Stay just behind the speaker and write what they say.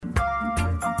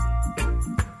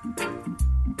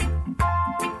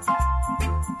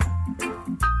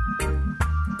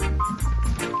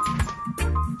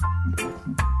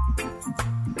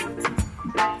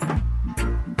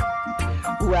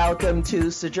Welcome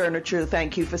to Sojourner Truth.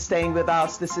 Thank you for staying with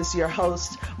us. This is your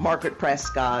host, Margaret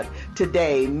Prescott.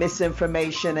 Today,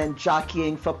 misinformation and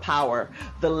jockeying for power.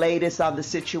 The latest on the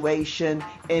situation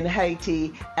in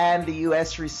Haiti and the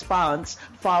U.S. response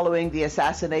following the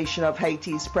assassination of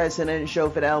Haiti's President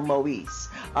Jovenel Moïse.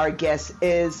 Our guest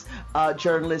is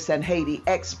journalist and Haiti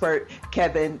expert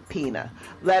Kevin Pina.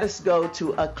 Let us go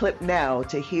to a clip now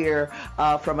to hear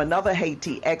from another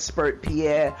Haiti expert,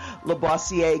 Pierre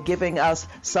Leboisier, giving us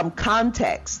some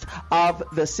context of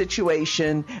the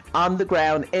situation on the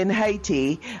ground in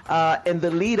Haiti in the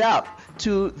lead up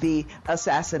to the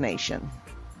assassination.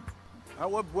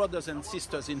 Our brothers and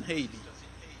sisters in Haiti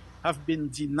have been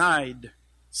denied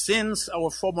since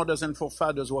our foremothers and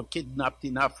forefathers were kidnapped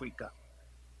in Africa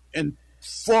and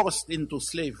forced into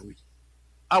slavery.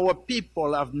 Our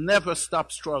people have never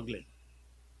stopped struggling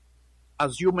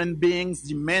as human beings,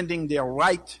 demanding their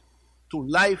right to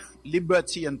life,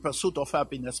 liberty, and pursuit of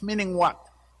happiness. Meaning what?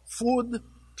 Food,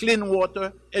 clean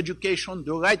water, education,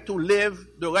 the right to live,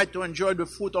 the right to enjoy the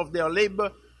fruit of their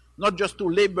labor, not just to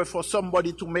labor for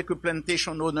somebody to make a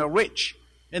plantation owner rich.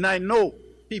 And I know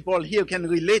people here can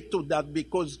relate to that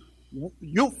because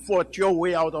you fought your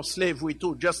way out of slavery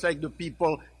too, just like the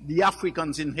people, the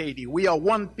Africans in Haiti. We are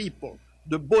one people.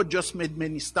 The boat just made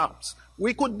many stops.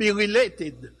 We could be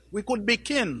related. We could be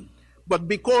kin. But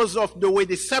because of the way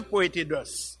they separated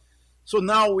us, so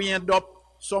now we end up,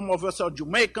 some of us are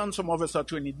Jamaicans, some of us are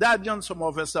Trinidadians, some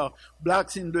of us are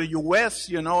blacks in the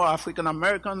U.S., African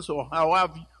Americans or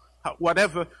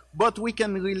whatever. But we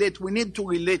can relate. We need to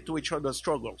relate to each other's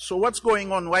struggle. So what's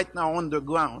going on right now on the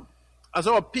ground? As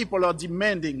our people are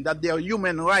demanding that their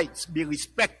human rights be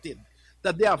respected,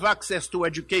 that they have access to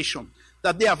education,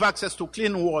 that they have access to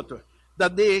clean water,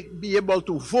 that they be able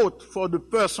to vote for the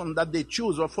person that they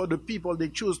choose or for the people they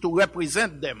choose to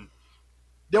represent them.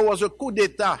 There was a coup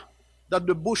d'etat that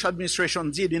the Bush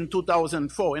administration did in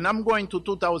 2004. And I'm going to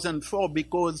 2004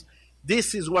 because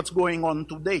this is what's going on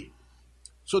today.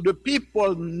 So the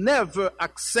people never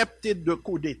accepted the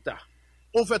coup d'etat.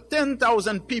 Over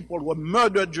 10,000 people were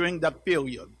murdered during that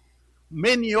period.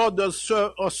 Many others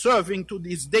are serving to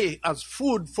this day as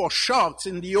food for sharks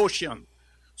in the ocean.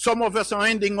 Some of us are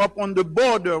ending up on the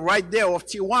border right there of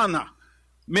Tijuana.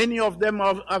 Many of them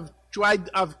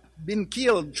have been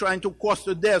killed trying to cross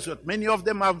the desert. Many of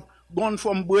them have gone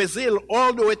from Brazil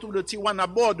all the way to the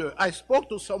Tijuana border. I spoke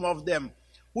to some of them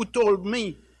who told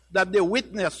me that they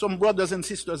witnessed some brothers and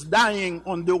sisters dying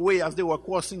on the way as they were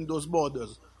crossing those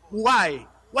borders. Why?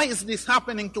 Why is this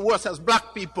happening to us as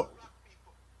black people?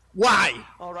 Why?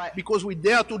 All right. Because we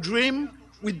dare to dream,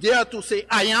 we dare to say,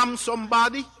 I am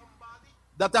somebody,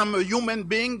 that I'm a human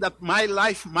being, that my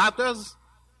life matters.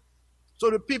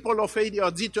 So the people of Haiti are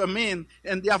determined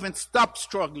and they haven't stopped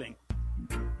struggling.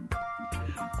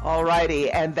 All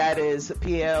righty, and that is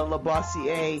Pierre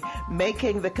Leboisier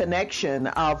making the connection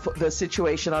of the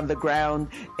situation on the ground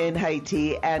in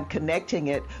Haiti and connecting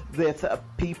it with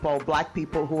people, black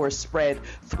people who are spread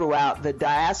throughout the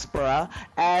diaspora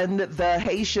and the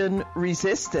Haitian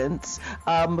resistance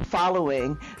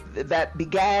following that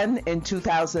began in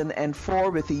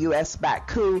 2004 with the U.S.-backed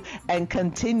coup and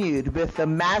continued with the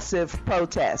massive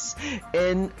protests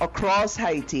across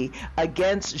Haiti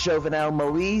against Jovenel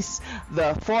Moïse,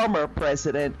 the former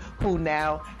president who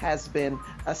now has been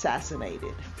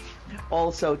assassinated.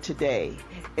 Also today,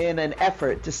 in an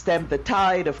effort to stem the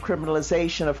tide of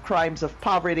criminalization of crimes of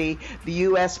poverty, the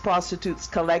U.S. Prostitutes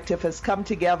Collective has come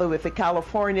together with the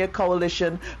California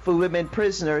Coalition for Women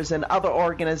Prisoners and other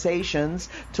organizations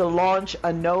to launch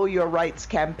a Know Your Rights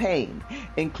campaign,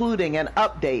 including an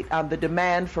update on the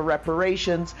demand for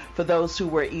reparations for those who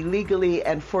were illegally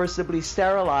and forcibly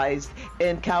sterilized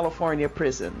in California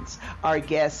prisons. Our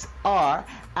guests are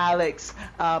Alex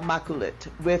Maculet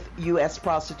with U.S.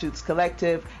 Prostitutes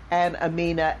Collective and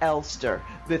Amina Elster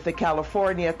with the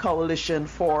California Coalition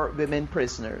for Women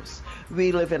Prisoners.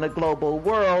 We live in a global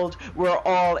world. We're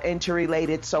all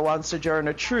interrelated, so on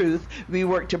Sojourner Truth, we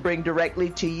work to bring directly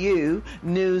to you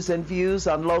news and views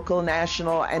on local,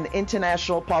 national, and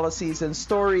international policies and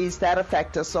stories that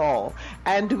affect us all.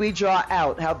 And we draw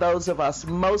out how those of us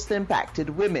most impacted,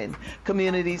 women,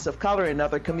 communities of color, and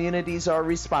other communities are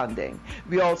responding.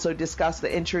 We also discuss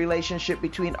the interrelationship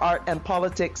between art and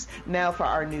politics. Now for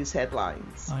our news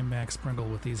headlines. I'm Max Pringle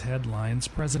with these headlines.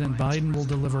 President Biden will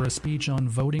deliver a speech on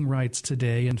voting rights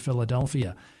today in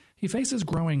Philadelphia. He faces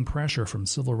growing pressure from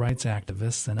civil rights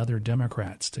activists and other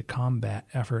Democrats to combat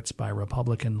efforts by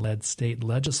Republican-led state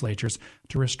legislatures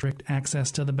to restrict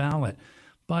access to the ballot.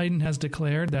 Biden has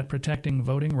declared that protecting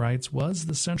voting rights was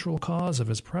the central cause of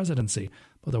his presidency,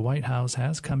 but the White House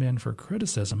has come in for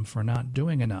criticism for not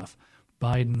doing enough.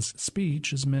 Biden's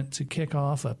speech is meant to kick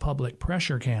off a public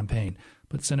pressure campaign,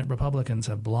 but Senate Republicans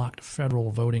have blocked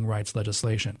federal voting rights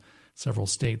legislation. Several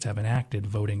states have enacted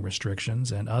voting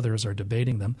restrictions, and others are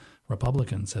debating them.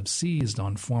 Republicans have seized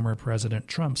on former President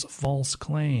Trump's false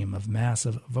claim of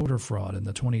massive voter fraud in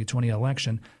the 2020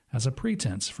 election as a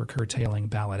pretense for curtailing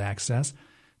ballot access.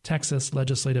 Texas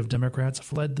legislative Democrats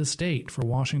fled the state for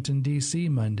Washington, D.C.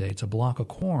 Monday to block a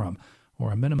quorum,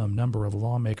 or a minimum number of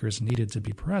lawmakers needed to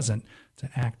be present to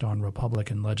act on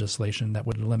Republican legislation that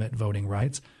would limit voting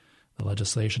rights. The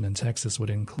legislation in Texas would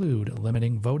include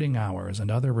limiting voting hours and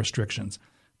other restrictions.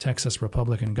 Texas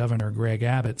Republican Governor Greg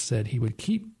Abbott said he would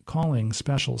keep calling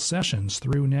special sessions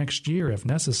through next year if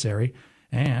necessary,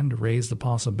 and raised the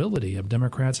possibility of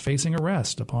Democrats facing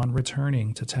arrest upon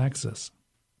returning to Texas.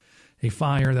 A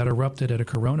fire that erupted at a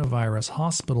coronavirus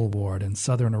hospital ward in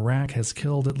southern Iraq has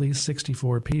killed at least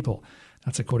 64 people.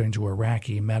 That's according to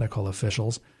Iraqi medical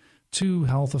officials. 2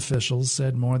 health officials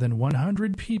said more than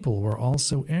 100 people were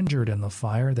also injured in the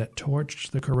fire that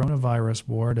torched the coronavirus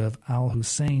ward of Al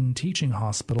Hussein Teaching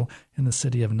Hospital in the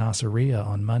city of Nasiriyah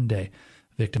on Monday.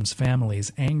 Victims'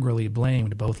 families angrily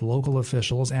blamed both local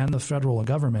officials and the federal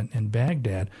government in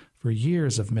Baghdad for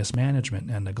years of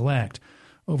mismanagement and neglect.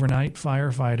 Overnight,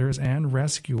 firefighters and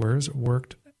rescuers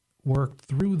worked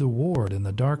through the ward in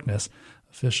the darkness.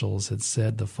 Officials had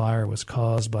said the fire was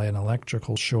caused by an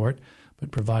electrical short,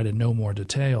 but provided no more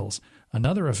details.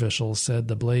 Another official said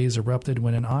the blaze erupted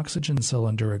when an oxygen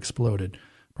cylinder exploded.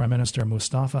 Prime Minister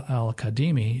Mustafa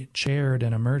al-Kadhimi chaired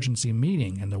an emergency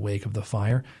meeting in the wake of the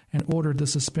fire and ordered the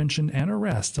suspension and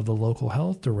arrest of the local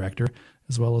health director,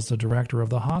 as well as the director of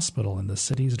the hospital and the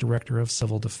city's director of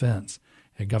civil defense.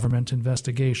 A government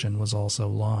investigation was also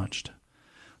launched.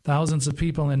 Thousands of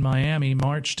people in Miami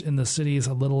marched in the city's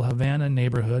Little Havana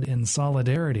neighborhood in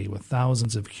solidarity with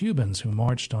thousands of Cubans who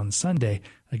marched on Sunday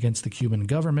against the Cuban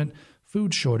government,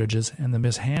 food shortages, and the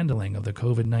mishandling of the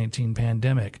COVID-19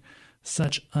 pandemic.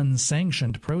 Such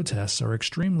unsanctioned protests are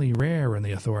extremely rare in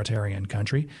the authoritarian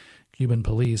country. Cuban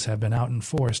police have been out in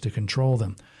force to control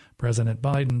them. President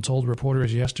Biden told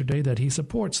reporters yesterday that he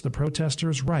supports the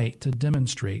protesters' right to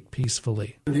demonstrate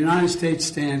peacefully. The United States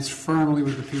stands firmly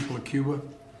with the people of Cuba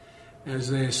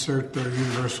as they assert their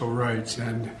universal rights,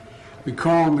 and we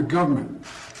call on the government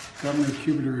of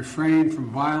Cuba to refrain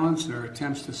from violence or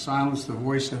attempts to silence the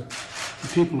voice of the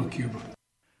people of Cuba.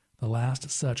 The last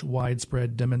such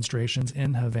widespread demonstrations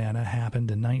in Havana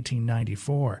happened in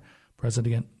 1994.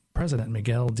 President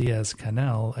Miguel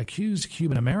Diaz-Canel accused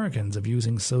Cuban Americans of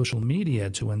using social media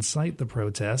to incite the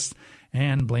protests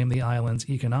and blamed the island's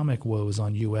economic woes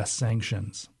on U.S.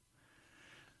 sanctions.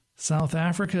 South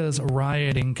Africa's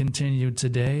rioting continued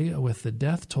today, with the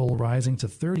death toll rising to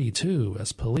 32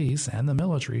 as police and the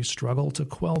military struggle to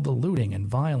quell the looting and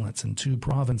violence in 2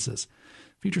 provinces.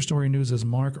 Feature Story News'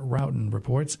 Mark Roughton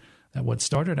reports that what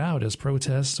started out as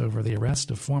protests over the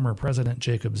arrest of former President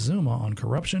Jacob Zuma on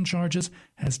corruption charges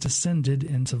has descended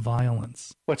into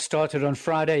violence. What started on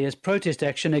Friday as protest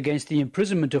action against the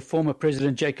imprisonment of former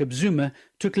President Jacob Zuma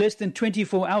took less than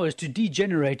 24 hours to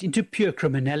degenerate into pure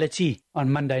criminality.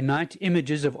 On Monday night,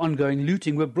 images of ongoing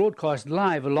looting were broadcast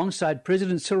live alongside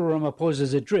President Cyril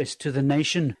Ramaphosa's address to the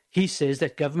nation. He says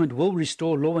that government will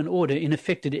restore law and order in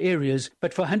affected areas,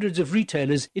 but for hundreds of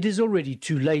retailers, it is already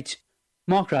too late.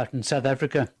 Mark Roughton, South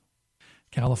Africa.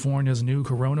 California's new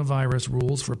coronavirus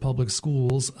rules for public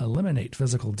schools eliminate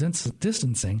physical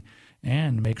distancing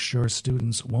and make sure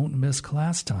students won't miss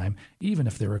class time, even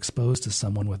if they're exposed to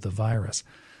someone with the virus.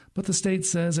 But the state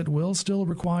says it will still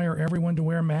require everyone to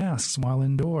wear masks while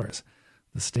indoors.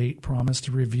 The state promised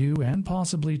to review and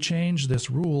possibly change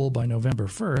this rule by November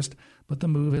 1st, but the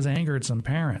move has angered some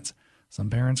parents.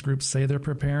 Some parents groups say they're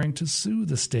preparing to sue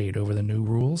the state over the new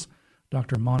rules.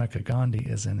 Dr. Monica Gandhi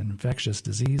is an infectious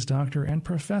disease doctor and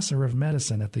professor of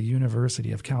medicine at the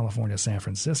University of California, San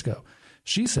Francisco.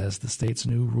 She says the state's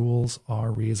new rules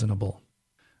are reasonable.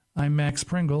 I'm Max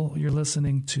Pringle. You're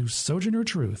listening to Sojourner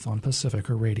Truth on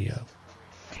Pacifica Radio.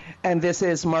 And this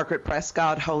is Margaret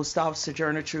Prescott, host of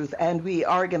Sojourner Truth, and we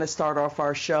are going to start off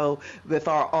our show with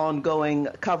our ongoing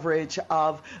coverage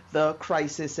of the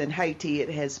crisis in Haiti. It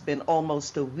has been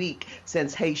almost a week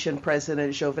since Haitian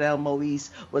President Jovenel Moïse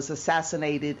was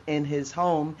assassinated in his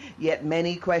home, yet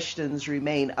many questions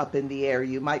remain up in the air.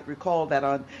 You might recall that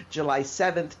on July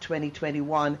 7th,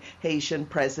 2021,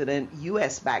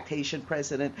 U.S.-backed Haitian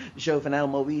President Jovenel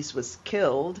Moïse was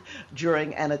killed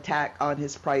during an attack on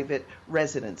his private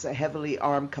residence. A heavily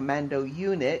armed commando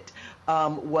unit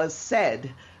was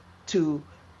said to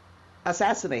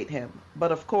assassinate him.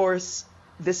 But of course,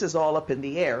 this is all up in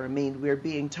the air. I mean, we're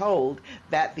being told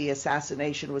that the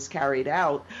assassination was carried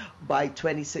out by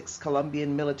 26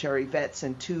 Colombian military vets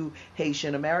and 2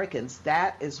 Haitian Americans.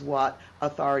 That is what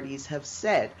authorities have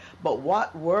said. But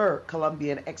what were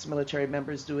Colombian ex-military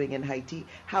members doing in Haiti?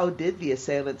 How did the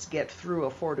assailants get through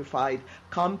a fortified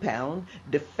compound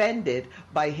defended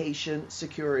by Haitian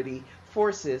security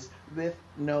forces with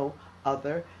no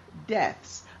other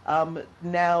deaths?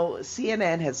 Now,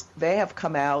 CNN have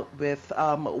come out with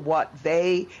what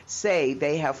they say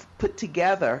they have put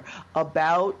together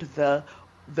about the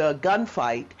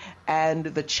gunfight and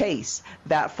the chase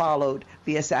that followed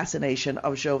the assassination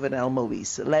of Jovenel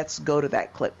Moise. Let's go to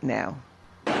that clip now.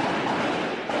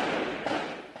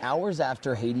 Hours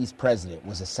after Haiti's president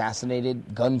was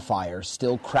assassinated, gunfire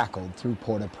still crackled through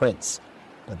Port-au-Prince.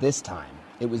 But this time,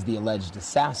 it was the alleged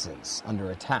assassins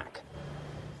under attack.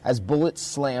 As bullets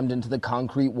slammed into the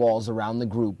concrete walls around the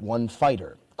group, one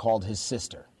fighter called his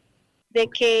sister.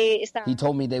 He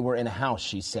told me they were in a house,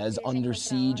 she says, under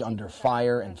siege, under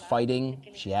fire, and fighting.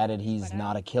 She added he's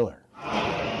not a killer.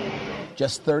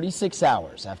 Just 36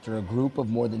 hours after a group of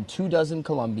more than 24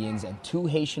 Colombians and 2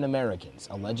 Haitian Americans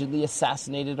allegedly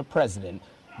assassinated a president,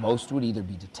 most would either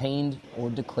be detained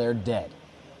or declared dead.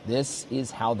 This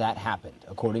is how that happened,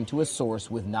 according to a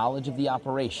source with knowledge of the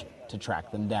operation to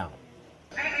track them down.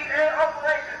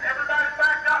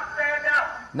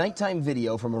 Nighttime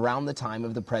video from around the time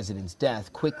of the president's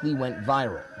death quickly went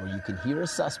viral, where you can hear a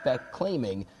suspect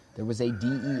claiming there was a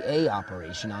DEA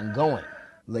operation ongoing.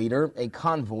 Later, a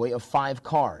convoy of 5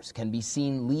 cars can be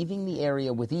seen leaving the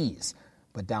area with ease,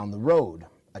 but down the road,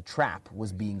 a trap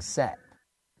was being set.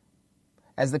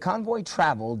 As the convoy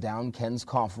traveled down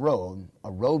Kenscoff Road,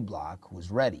 a roadblock was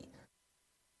ready.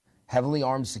 Heavily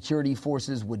armed security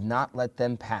forces would not let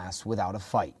them pass without a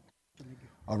fight.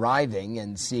 Arriving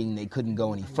and seeing they couldn't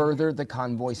go any further, the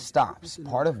convoy stops,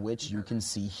 part of which you can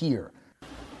see here.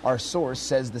 Our source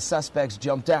says the suspects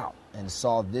jumped out and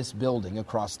saw this building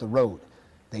across the road.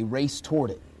 They raced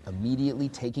toward it, immediately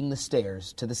taking the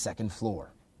stairs to the 2nd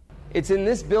floor. It's in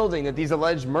this building that these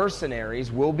alleged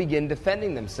mercenaries will begin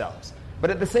defending themselves.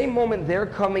 But at the same moment they're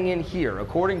coming in here,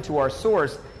 according to our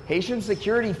source, Haitian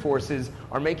security forces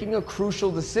are making a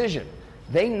crucial decision.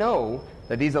 They know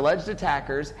that these alleged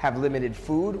attackers have limited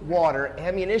food, water,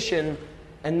 ammunition,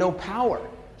 and no power.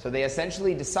 So they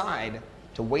essentially decide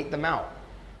to wait them out.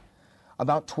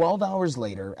 About 12 hours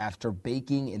later, after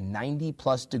baking in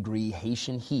 90-plus degree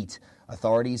Haitian heat,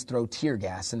 authorities throw tear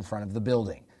gas in front of the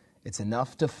building. It's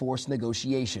enough to force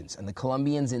negotiations, and the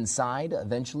Colombians inside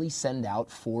eventually send out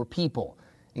 4 people,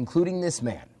 including this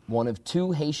man, one of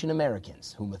 2 Haitian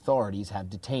Americans whom authorities have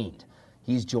detained.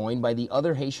 He's joined by the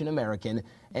other Haitian American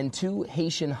and 2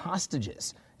 Haitian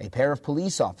hostages, a pair of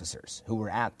police officers who were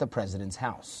at the president's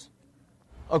house.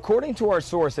 According to our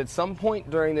source, at some point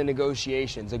during the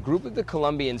negotiations, a group of the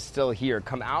Colombians still here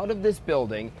come out of this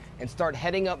building and start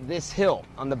heading up this hill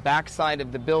on the backside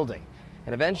of the building.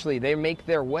 And eventually they make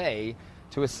their way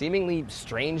to a seemingly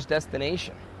strange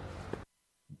destination.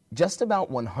 Just about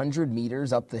 100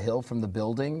 meters up the hill from the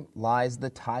building lies the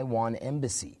Taiwan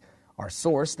Embassy. Our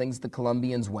source thinks the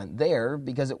Colombians went there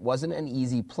because it wasn't an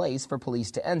easy place for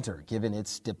police to enter, given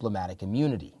its diplomatic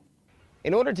immunity.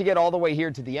 In order to get all the way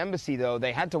here to the embassy, though,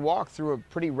 they had to walk through a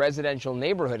pretty residential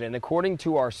neighborhood. And according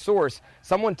to our source,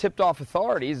 someone tipped off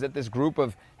authorities that this group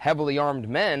of heavily armed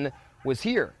men was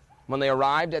here. When they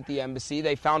arrived at the embassy,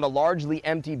 they found a largely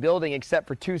empty building except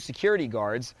for 2 security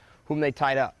guards, whom they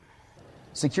tied up.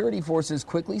 Security forces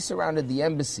quickly surrounded the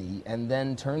embassy and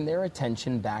then turned their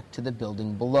attention back to the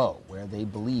building below, where they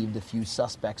believed a few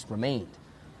suspects remained.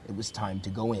 It was time to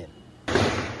go in.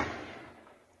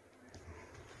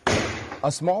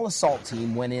 A small assault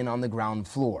team went in on the ground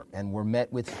floor and were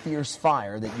met with fierce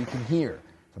fire that you can hear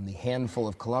from the handful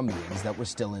of Colombians that were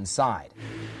still inside.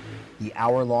 The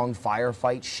hour-long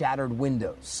firefight shattered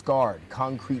windows, scarred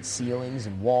concrete ceilings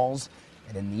and walls,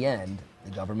 and in the end,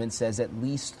 the government says at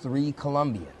least 3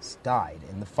 Colombians died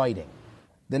in the fighting.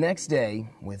 The next day,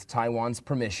 with Taiwan's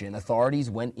permission, authorities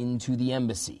went into the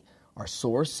embassy. Our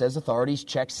source says authorities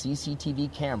checked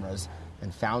CCTV cameras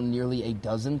and found nearly a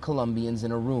dozen Colombians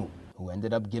in a room who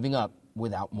ended up giving up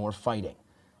without more fighting.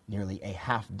 Nearly a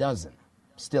half dozen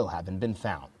still haven't been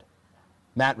found.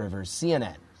 Matt Rivers,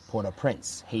 CNN,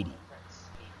 Port-au-Prince, Haiti.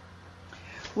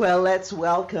 Well, let's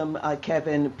welcome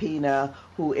Kevin Pina,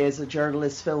 who is a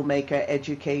journalist, filmmaker,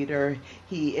 educator.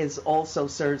 He is also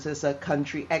serves as a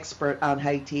country expert on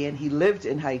Haiti, and he lived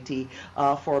in Haiti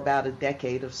for about a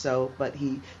decade or so, but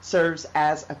he serves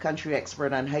as a country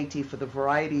expert on Haiti for the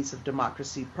Varieties of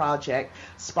Democracy Project,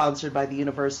 sponsored by the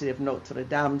University of Notre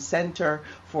Dame Center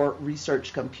for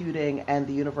Research Computing and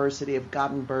the University of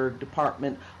Gothenburg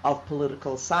Department of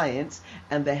Political Science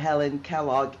and the Helen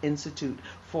Kellogg Institute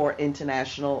for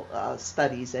International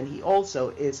Studies. And he also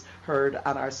is heard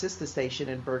on our sister station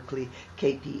in Berkeley,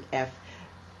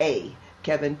 KPFA.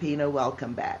 Kevin Pina,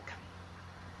 welcome back.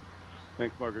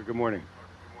 Thanks, Margaret. Good morning.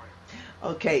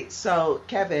 Okay, so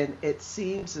Kevin, it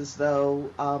seems as though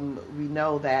we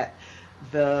know that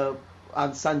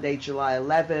on Sunday, July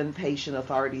 11th, Haitian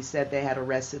authorities said they had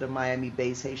arrested a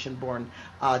Miami-based Haitian-born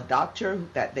doctor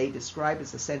that they describe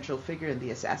as a central figure in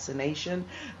the assassination.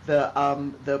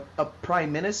 The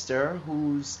prime minister,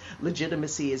 whose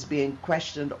legitimacy is being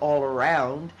questioned all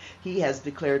around, he has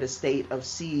declared a state of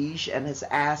siege and has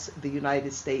asked the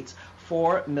United States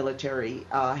for military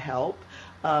help.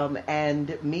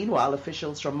 And meanwhile,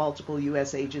 officials from multiple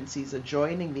U.S. agencies are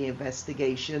joining the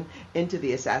investigation into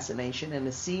the assassination, and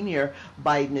a senior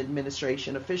Biden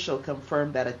administration official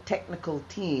confirmed that a technical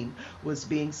team was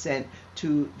being sent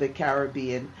to the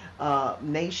Caribbean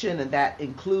nation, and that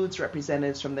includes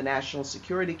representatives from the National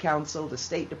Security Council, the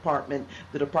State Department,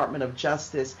 the Department of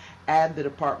Justice, and the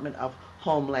Department of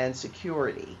Homeland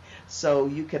Security. So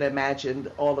you can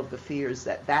imagine all of the fears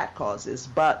that causes.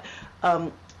 But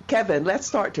Kevin, let's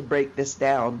start to break this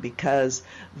down, because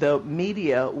the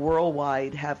media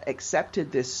worldwide have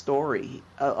accepted this story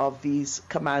of these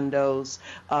commandos,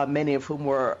 many of whom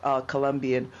were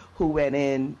Colombian, who went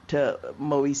in to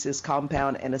Moise's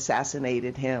compound and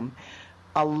assassinated him.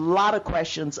 A lot of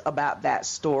questions about that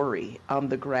story on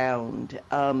the ground.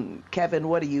 Kevin,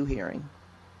 what are you hearing?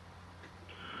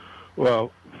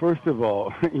 Well, first of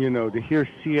all, to hear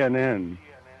CNN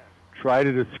try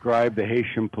to describe the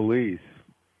Haitian police,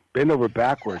 bend over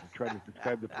backwards and try to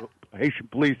describe the Haitian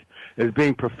police as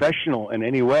being professional in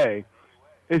any way,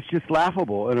 it's just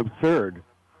laughable and absurd.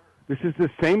 This is the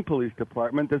same police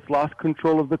department that's lost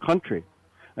control of the country.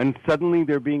 And suddenly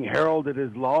they're being heralded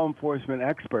as law enforcement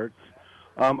experts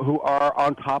who are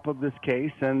on top of this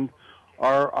case and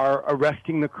are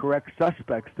arresting the correct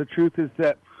suspects. The truth is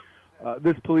that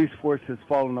this police force has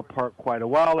fallen apart quite a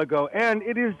while ago, and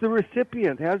it is the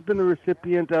recipient, has been the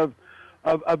recipient of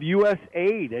U.S.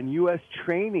 aid and U.S.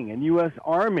 training and U.S.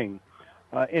 arming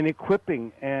and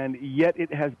equipping, and yet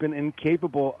it has been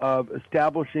incapable of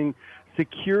establishing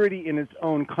security in its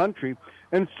own country.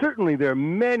 And certainly there are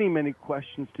many, many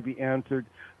questions to be answered,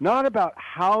 not about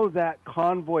how that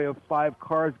convoy of 5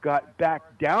 cars got back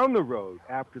down the road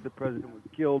after the president was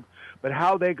killed, but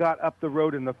how they got up the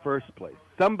road in the first place.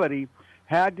 Somebody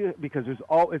had to, because it's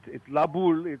La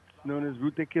Boule, it's known as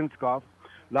Route de Kinskov,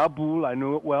 La Boule, I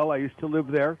know it well. I used to live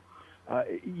there.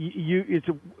 It's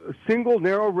a single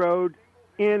narrow road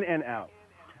in and out.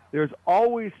 There's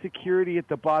always security at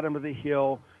the bottom of the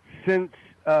hill since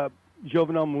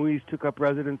Jovenel Moïse took up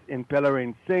residence in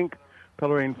Pellerin 5,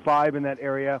 Pellerin 5 in that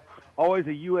area. Always a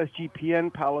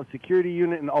USGPN, Palo Security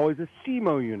Unit, and always a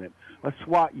CMO unit, a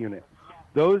SWAT unit.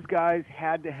 Those guys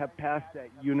had to have passed that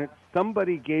unit.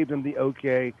 Somebody gave them the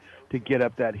okay to get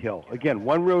up that hill. Again,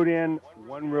 one road in,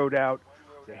 one road out.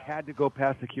 They had to go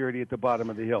past security at the bottom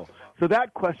of the hill. So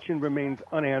that question remains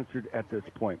unanswered at this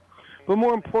point. But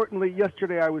more importantly,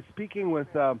 yesterday I was speaking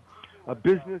with a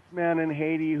businessman in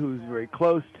Haiti who's very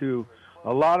close to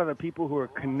a lot of the people who are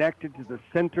connected to the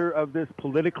center of this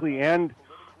politically and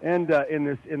in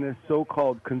this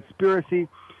so-called conspiracy.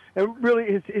 And really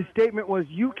his statement was,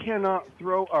 you cannot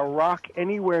throw a rock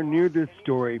anywhere near this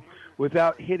story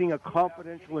without hitting a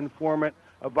confidential informant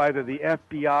of either the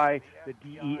FBI, the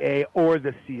DEA, or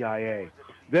the CIA.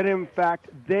 That, in fact,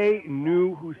 they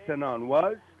knew who Sanon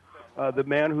was, the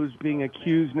man who's being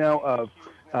accused now of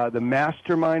the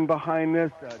mastermind behind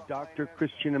this, Dr.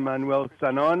 Christian Emmanuel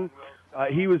Sanon.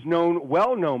 He was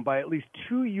well known by at least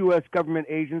 2 U.S. government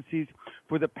agencies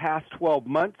for the past 12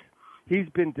 months. He's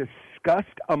been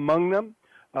discussed among them.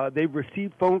 They've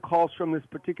received phone calls from this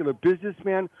particular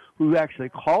businessman who actually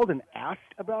called and asked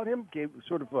about him, gave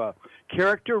sort of a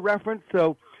character reference.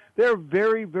 So they're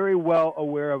very, very well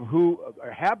aware of or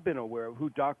have been aware of who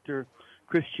Dr.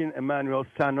 Christian Emmanuel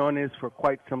Sanon is for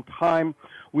quite some time.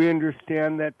 We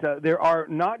understand that there are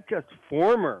not just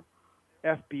former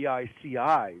FBI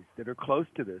CIs that are close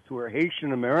to this, who are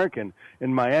Haitian American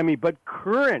in Miami, but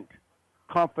current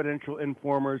confidential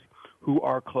informers who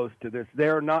are close to this. They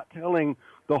are not telling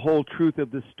the whole truth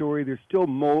of the story. There's still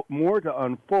more to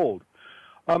unfold.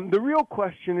 The real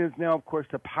question is now, of course,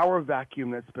 the power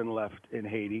vacuum that's been left in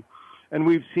Haiti. And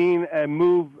we've seen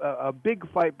a big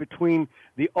fight between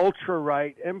the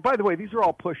ultra-right. And by the way, these are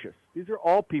all pushes. These are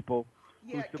all people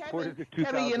who supported the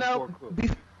 2004 coup.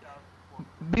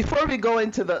 Before we go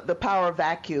into the power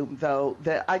vacuum, though,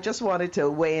 I just wanted to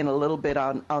weigh in a little bit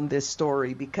on this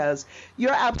story, because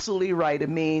you're absolutely right. I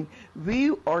mean,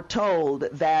 we are told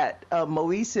that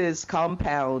Moise's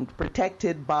compound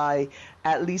protected by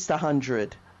at least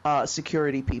 100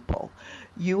 security people.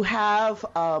 You have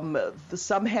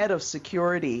some head of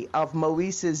security of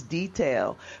Moise's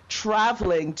detail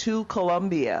traveling to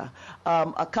Colombia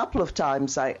a couple of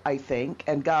times, I think,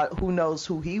 and God, who knows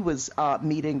who he was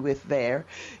meeting with there.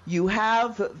 You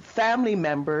have family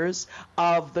members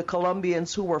of the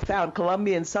Colombians who were found,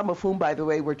 Colombians, some of whom, by the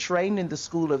way, were trained in the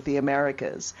School of the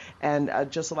Americas. And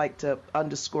I'd just like to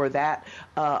underscore that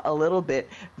a little bit,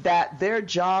 that their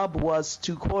job was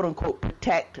to, quote unquote,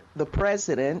 protect the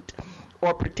president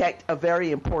or protect a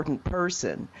very important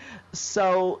person.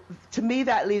 So to me,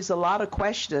 that leaves a lot of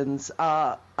questions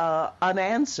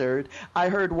unanswered. I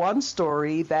heard one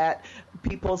story that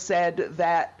people said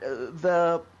that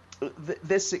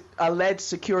this alleged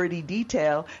security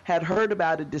detail had heard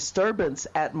about a disturbance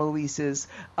at Moise's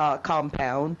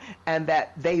compound, and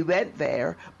that they went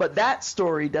there. But that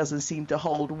story doesn't seem to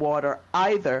hold water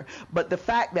either. But the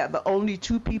fact that the only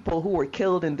two people who were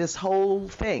killed in this whole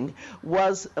thing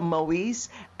was Moise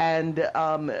and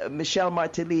Michelle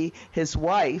Martelly, his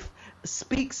wife,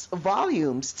 speaks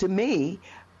volumes to me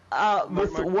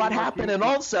with what happened. And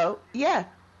also,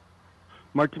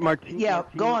 Martine,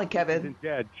 go on, Kevin. Isn't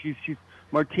dead.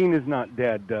 Martine is not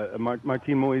dead.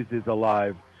 Martine Moise is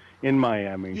alive in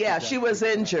Miami. Yeah, she was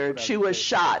injured. She was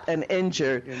shot and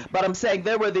injured. But I'm saying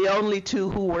there were the only two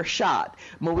who were shot.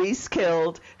 Moise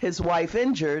killed, his wife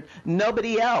injured.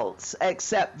 Nobody else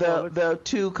except the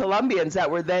two Colombians that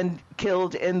were then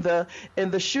killed in the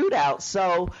shootout.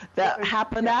 So that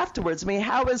happened afterwards. I mean,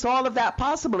 how is all of that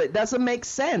possible? It doesn't make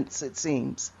sense, it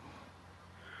seems.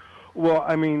 Well,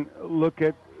 I mean, look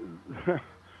at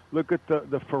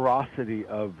the ferocity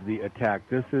of the attack.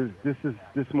 This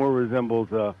more resembles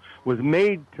was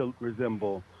made to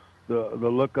resemble the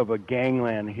look of a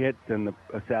gangland hit than the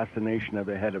assassination of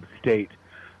a head of state.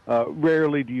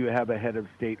 Rarely do you have a head of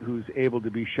state who's able to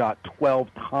be shot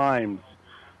 12 times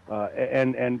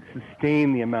and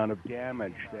sustain the amount of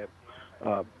damage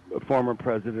that former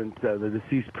president, the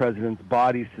deceased president's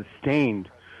body sustained.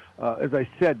 As I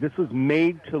said, this was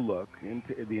made to look,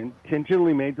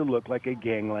 intentionally made to look like a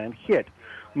gangland hit.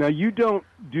 Now, you don't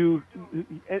do,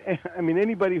 I mean,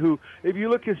 anybody who, if you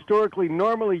look historically,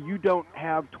 normally you don't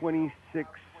have 26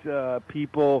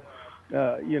 people,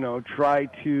 try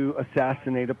to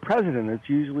assassinate a president. It's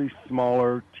usually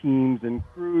smaller teams and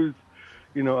crews,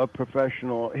 of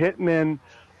professional hitmen.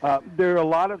 There are a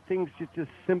lot of things that just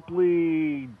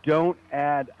simply don't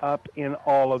add up in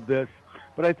all of this.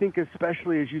 But I think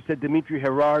especially, as you said, Dimitri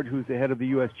Herard, who's the head of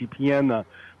the USGPN, the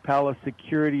palace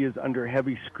security is under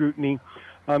heavy scrutiny.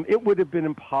 It would have been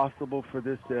impossible for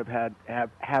this to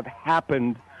have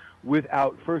happened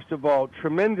without, first of all,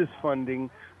 tremendous funding,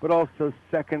 but also,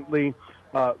 secondly,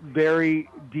 very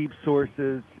deep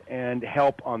sources and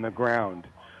help on the ground.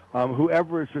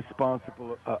 Whoever is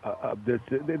responsible of this,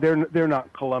 they're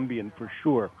not Colombian for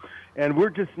sure, and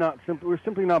we're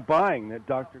simply not buying that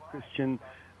Dr. Christian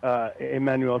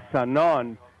Emmanuel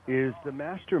Sanon is the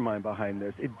mastermind behind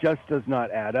this. It just does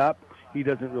not add up. He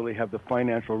doesn't really have the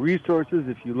financial resources.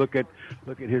 If you look at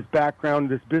his background,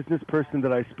 this business person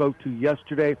that I spoke to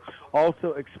yesterday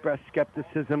also expressed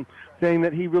skepticism, saying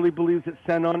that he really believes that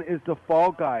Sanon is the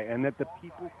fall guy and that the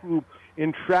people who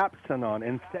entrapped Sanon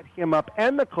and set him up,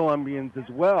 and the Colombians as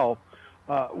well,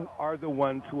 are the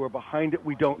ones who are behind it.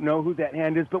 We don't know who that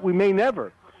hand is, but we may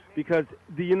never. Because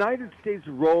the United States'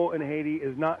 role in Haiti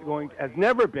has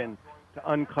never been to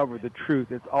uncover the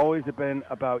truth. It's always been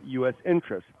about U.S.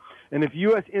 interests. And if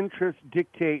U.S. interests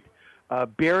dictate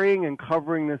burying and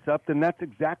covering this up, then that's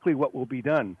exactly what will be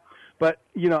done. But,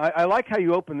 I like how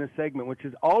you open this segment, which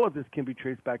is all of this can be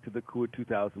traced back to the coup of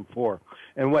 2004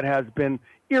 and what has been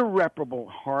irreparable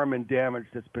harm and damage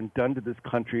that's been done to this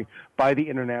country by the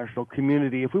international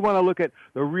community. If we want to look at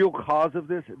the real cause of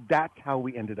this, that's how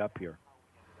we ended up here.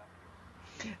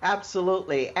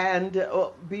 Absolutely. And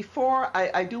before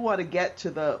I do want to get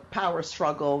to the power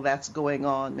struggle that's going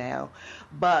on now,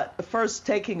 but first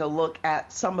taking a look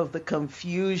at some of the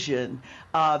confusion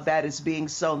that is being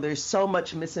sown. There's so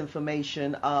much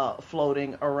misinformation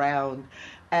floating around.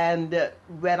 And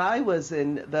when I was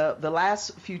in the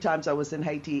last few times I was in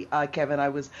Haiti, Kevin, I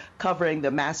was covering the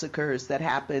massacres that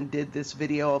happened, did this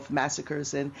video of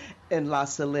massacres in La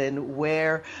Saline,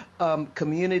 where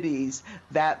communities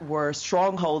that were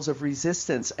strongholds of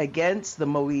resistance against the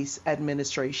Moïse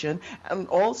administration, and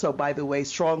also, by the way,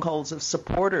 strongholds of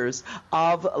supporters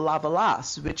of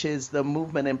Lavalas, which is the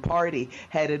movement and party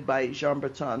headed by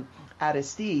Jean-Bertrand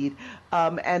Aristide,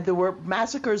 and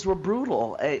massacres were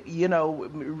brutal.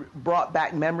 Brought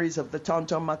back memories of the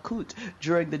Tonton Macoute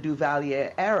during the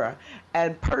Duvalier era,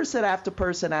 and person after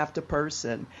person after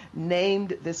person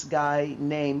named this guy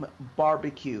named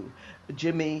Barbecue,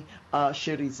 Jimmy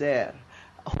Cherizer,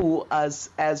 who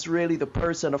as really the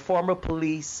person, a former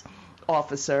police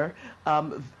officer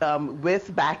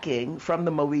with backing from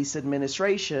the Moïse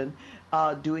administration,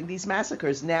 doing these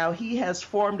massacres. Now he has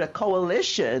formed a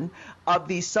coalition of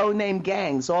these so-named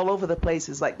gangs all over the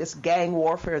places, like this gang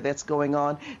warfare that's going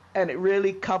on, and it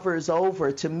really covers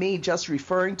over, to me, just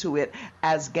referring to it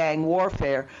as gang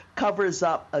warfare, covers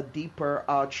up a deeper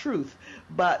truth.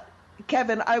 But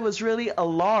Kevin, I was really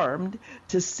alarmed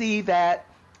to see that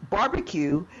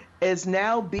Barbecue is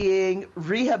now being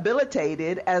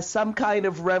rehabilitated as some kind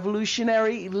of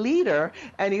revolutionary leader.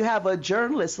 And you have a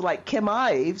journalist like Kim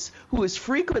Ives, who is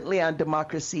frequently on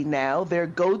Democracy Now!, their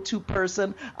go-to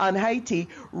person on Haiti,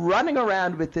 running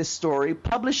around with this story,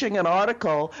 publishing an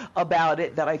article about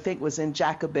it that I think was in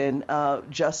Jacobin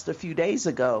just a few days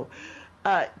ago.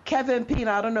 Kevin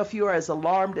Pina, I don't know if you are as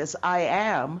alarmed as I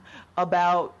am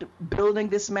about building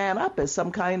this man up as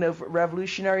some kind of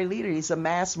revolutionary leader. He's a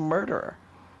mass murderer.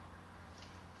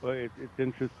 Well, it's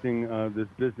interesting. This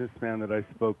businessman that I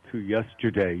spoke to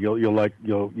yesterday,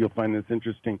 you'll find this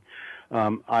interesting.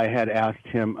 I had asked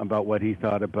him about what he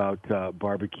thought about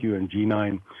Barbecue and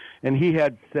G9, and he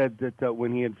had said that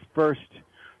when he had first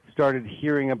started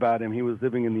hearing about him, he was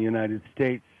living in the United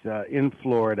States, in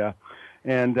Florida,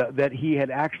 and that he had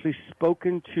actually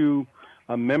spoken to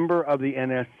a member of the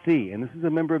NSC, and this is a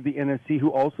member of the NSC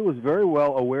who also was very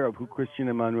well aware of who Christian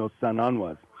Emmanuel Sanon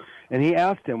was. And he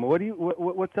asked him,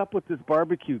 what's up with this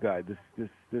Barbecue guy,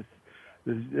 this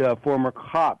former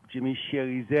cop, Jimmy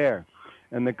Cherizer?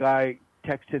 And the guy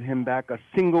texted him back a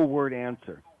single word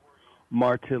answer: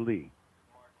 Martelly.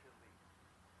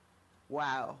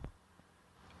 Wow.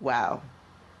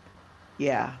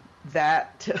 Yeah,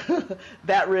 that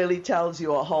that really tells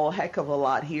you a whole heck of a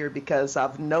lot here, because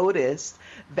I've noticed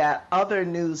that other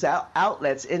news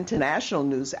outlets, international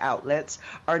news outlets,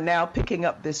 are now picking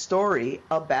up this story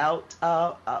about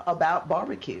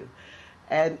Barbecue.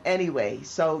 And anyway,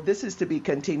 so this is to be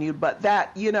continued. But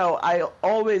that, I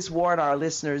always warn our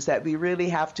listeners that we really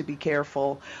have to be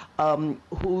careful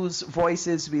whose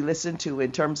voices we listen to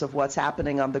in terms of what's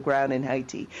happening on the ground in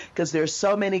Haiti, because there's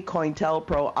so many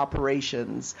COINTELPRO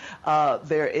operations.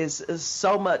 There is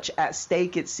so much at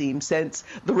stake, it seems, since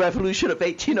the revolution of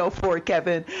 1804,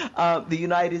 Kevin. The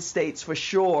United States, for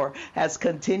sure, has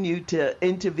continued to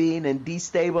intervene and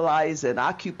destabilize and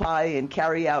occupy and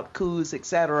carry out coups,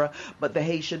 etc. But the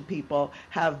Haitian people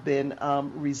have been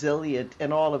resilient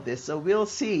in all of this. So we'll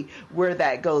see where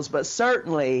that goes. But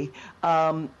certainly,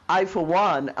 I, for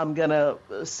one, I'm going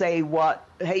to say what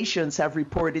Haitians have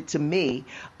reported to me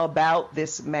about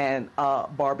this man,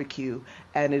 Barbecue,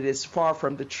 and it is far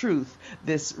from the truth,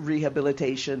 this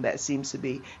rehabilitation that seems to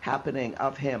be happening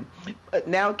of him. But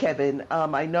now, Kevin,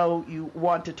 I know you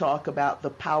want to talk about the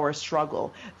power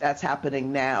struggle that's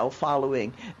happening now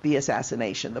following the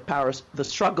assassination, the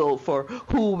struggle for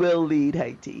who will lead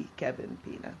Haiti. Kevin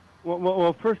Pina.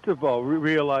 Well, first of all, we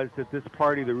realize that this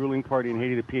party, the ruling party in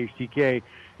Haiti, the PHTK,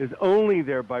 is only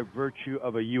there by virtue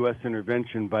of a U.S.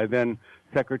 intervention by then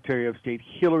Secretary of State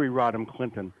Hillary Rodham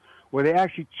Clinton, where they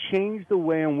actually changed the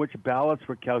way in which ballots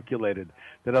were calculated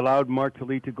that allowed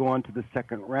Martelly to go on to the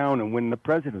second round and win the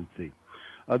presidency.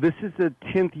 This is the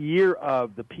 10th year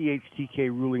of the PHTK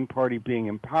ruling party being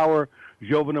in power.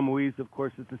 Jovenel Moïse, of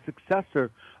course, is the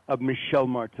successor of Michel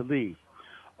Martelly.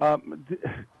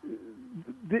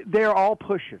 They're all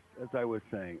pushes, as I was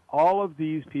saying. All of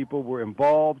these people were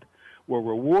involved, were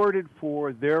rewarded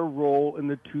for their role in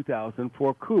the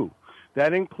 2004 coup.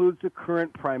 That includes the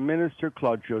current Prime Minister,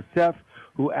 Claude Joseph,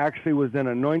 who actually was then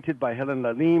anointed by Helen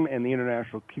Lalime and the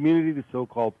international community, the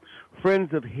so-called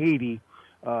Friends of Haiti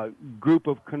group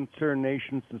of concerned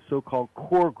nations, the so-called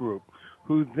core group,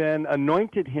 who then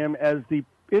anointed him as the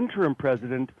interim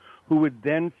president who would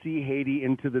then see Haiti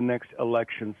into the next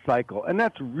election cycle. And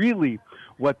that's really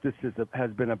what this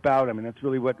has been about. I mean, that's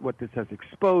really what this has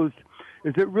exposed,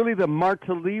 is that really the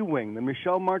Martelly wing, the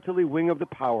Michel Martelly wing of the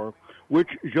power, which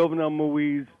Jovenel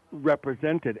Moïse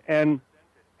represented. And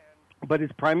but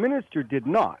his prime minister did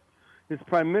not. His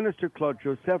prime minister, Claude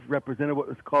Joseph, represented what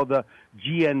was called the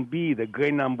GNB, the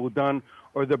Grenamboudan,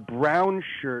 or the brown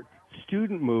shirt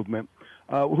student movement,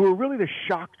 who were really the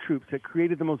shock troops that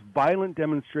created the most violent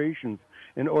demonstrations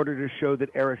in order to show that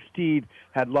Aristide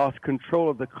had lost control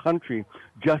of the country,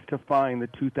 justifying the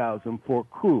 2004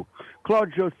 coup.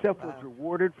 Claude Joseph was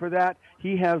rewarded for that.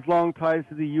 He has long ties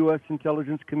to the U.S.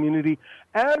 intelligence community,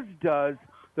 as does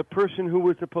the person who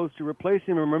was supposed to replace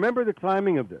him. And remember the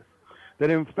timing of this, that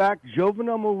in fact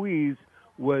Jovenel Moïse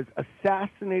was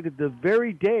assassinated the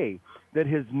very day that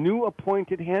his new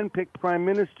appointed hand-picked prime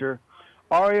minister,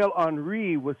 Ariel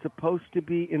Henry, was supposed to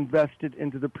be invested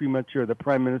into the primature, the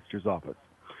prime minister's office.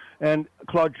 And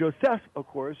Claude Joseph, of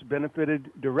course, benefited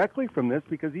directly from this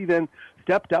because he then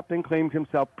stepped up and claimed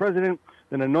himself president,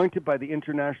 then anointed by the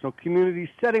international community,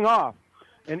 setting off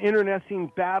an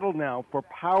internecine battle now for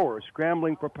power,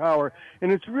 scrambling for power.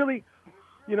 And it's really,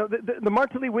 you know, the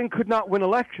Martelly wing could not win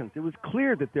elections. It was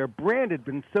clear that their brand had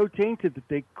been so tainted that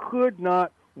they could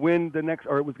not win the next,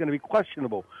 or it was going to be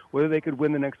questionable whether they could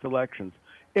win the next elections.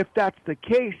 If that's the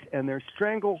case, and their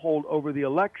stranglehold over the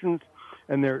elections,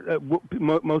 and their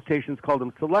most nations called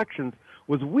them selections,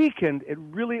 was weakened, it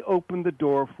really opened the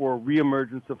door for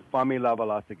reemergence of Famille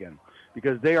Lavalas again,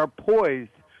 because they are poised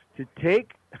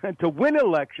to win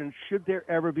elections should there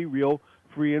ever be real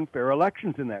free and fair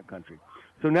elections in that country.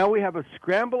 So now we have a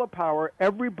scramble of power,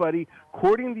 everybody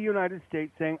courting the United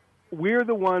States, saying, we're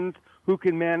the ones who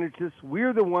can manage this,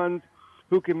 we're the ones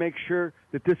who can make sure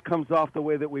that this comes off the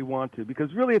way that we want to.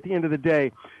 Because really, at the end of the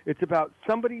day, it's about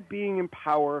somebody being in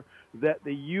power that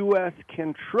the U.S.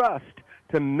 can trust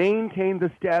to maintain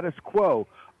the status quo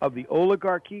of the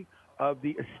oligarchy, of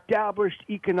the established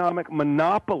economic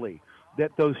monopoly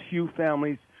that those few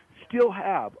families still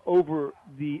have over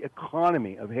the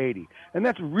economy of Haiti. And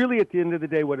that's really, at the end of the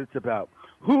day, what it's about.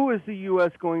 Who is the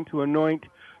U.S. going to anoint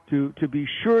to be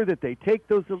sure that they take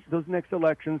those next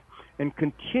elections and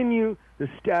continue the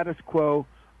status quo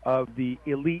of the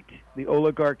elite, the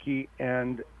oligarchy,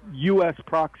 and U.S.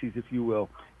 proxies, if you will,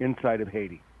 inside of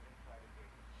Haiti?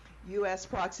 U.S.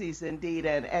 proxies, indeed,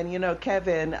 and you know,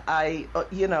 Kevin, I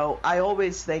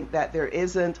always think that there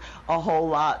isn't a whole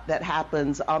lot that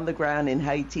happens on the ground in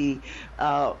Haiti,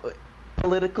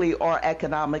 politically or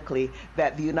economically,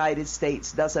 that the United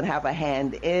States doesn't have a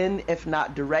hand in, if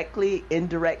not directly,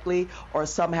 indirectly, or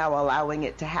somehow allowing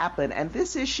it to happen. And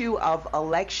this issue of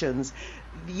elections,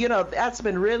 you know, that's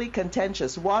been really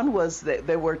contentious. One was that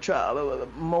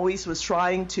Moïse was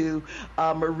trying to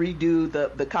redo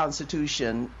the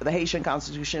Constitution, the Haitian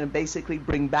Constitution, and basically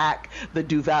bring back the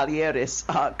Duvalieres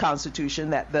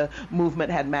Constitution that the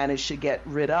movement had managed to get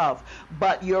rid of.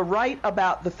 But you're right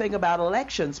about the thing about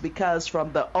elections, because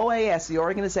from the OAS, the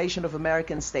Organization of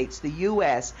American States, the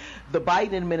U.S., the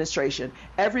Biden administration,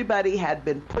 everybody had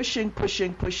been pushing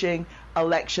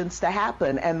elections to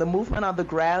happen, and the movement on the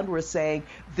ground were saying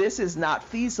this is not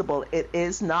feasible, it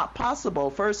is not possible.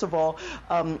 First of all,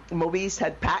 Moïse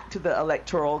had packed to the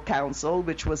Electoral Council,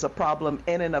 which was a problem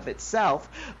in and of itself,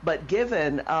 but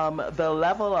given the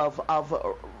level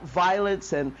of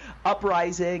violence and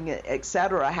uprising,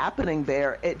 etc., happening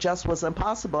there, it just was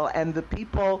impossible. And the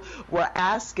people were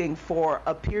asking for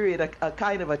a period, a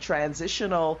kind of a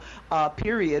transitional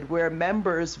period where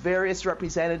members, various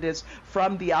representatives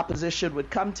from the opposition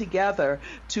would come together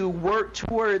to work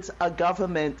towards a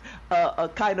government, a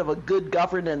kind of a good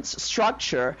governance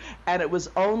structure. And it was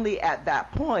only at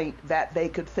that point that they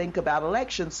could think about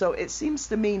elections. So it seems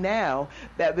to me now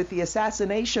that with the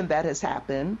assassination that has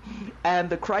happened and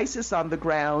the crisis on the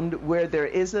ground where there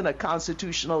isn't a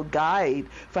constitutional guide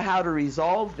for how to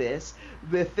resolve this,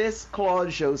 with this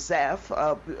Claude Joseph,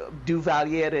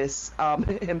 Duvalieres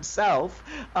himself,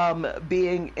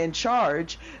 being in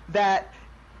charge, that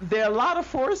there are a lot of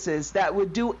forces that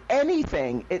would do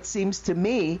anything, it seems to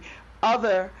me,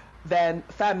 other than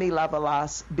Famille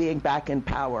Lavalas being back in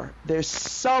power. There's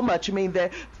so much. I mean,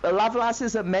 Lavalas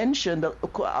isn't mentioned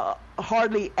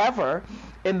hardly ever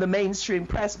in the mainstream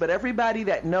press, but everybody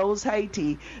that knows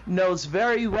Haiti knows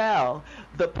very well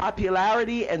the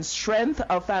popularity and strength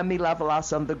of Famille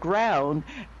Lavalas on the ground,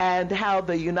 and how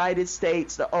the United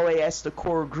States, the OAS, the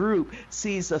core group,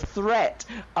 sees a threat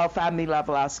of Famille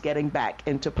Lavalas getting back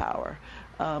into power.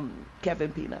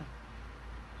 Kevin Pina.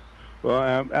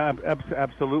 Well,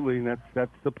 absolutely, and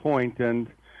that's the point. And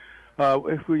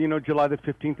if we, July the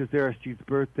 15th is Aristide's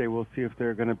birthday, we'll see if there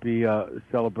are going to be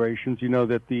celebrations. You know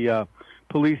that the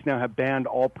police now have banned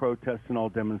all protests and all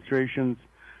demonstrations.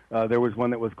 There was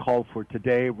one that was called for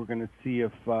today. We're going to see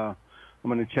if I'm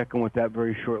going to check in with that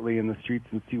very shortly in the streets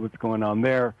and see what's going on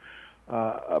there.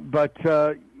 But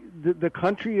the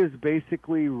country is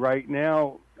basically right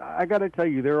now, I got to tell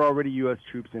you, there are already U.S.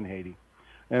 troops in Haiti.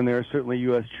 And there are certainly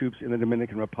U.S. troops in the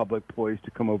Dominican Republic poised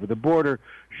to come over the border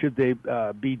should they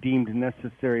be deemed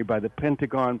necessary by the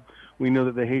Pentagon. We know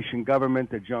that the Haitian government,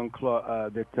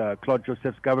 Claude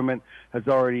Joseph's government, has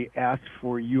already asked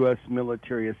for U.S.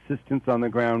 military assistance on the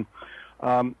ground.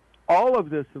 All of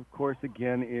this, of course,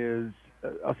 again, is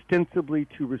ostensibly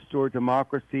to restore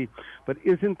democracy, but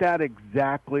isn't that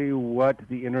exactly what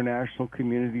the international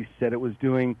community said it was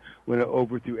doing when it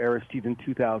overthrew Aristide in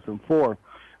 2004?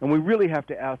 And we really have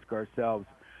to ask ourselves,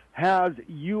 has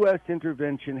U.S.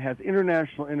 intervention, has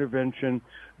international intervention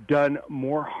done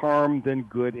more harm than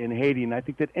good in Haiti? And I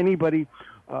think that anybody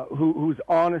who's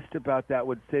honest about that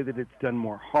would say that it's done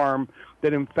more harm,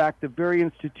 that in fact the very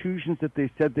institutions that they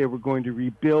said they were going to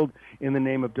rebuild in the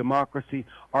name of democracy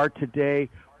are today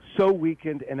so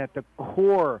weakened and at the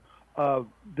core of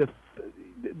the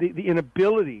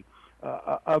inability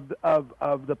of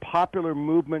the popular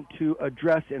movement to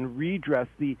address and redress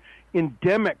the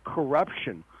endemic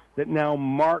corruption that now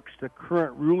marks the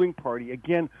current ruling party.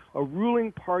 Again, a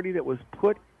ruling party that was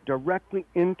put directly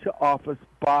into office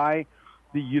by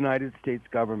the United States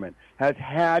government,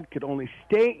 could only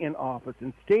stay in office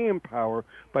and stay in power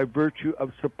by virtue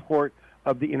of support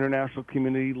of the international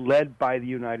community led by the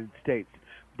United States.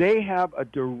 They have a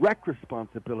direct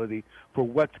responsibility for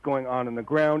what's going on the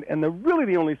ground, and really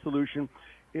the only solution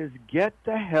is get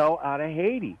the hell out of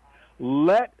Haiti.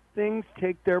 Let things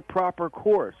take their proper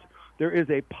course. There is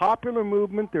a popular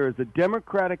movement, there is a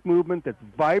democratic movement that's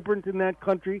vibrant in that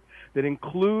country, that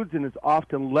includes and is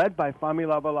often led by Fami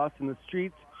Lavalas in the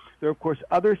streets. There are, of course,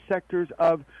 other sectors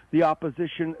of the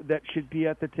opposition that should be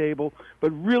at the table, but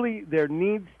really there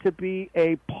needs to be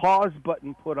a pause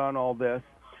button put on all this,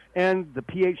 and the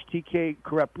PHTK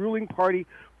corrupt ruling party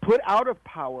put out of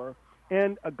power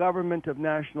and a government of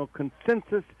national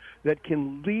consensus that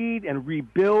can lead and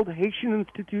rebuild Haitian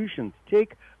institutions.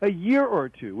 Take a year or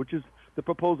two, which is the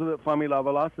proposal that Fami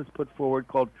Lavalas has put forward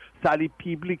called Sali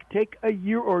Public. Take a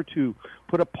year or two,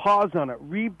 put a pause on it,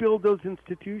 rebuild those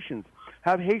institutions,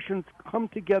 have Haitians come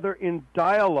together in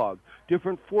dialogue,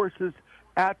 different forces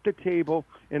at the table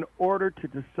in order to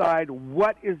decide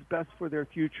what is best for their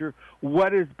future,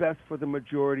 what is best for the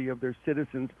majority of their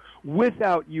citizens,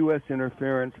 without U.S.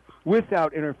 interference,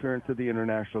 without interference of the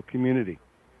international community.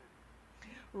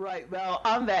 Right. Well,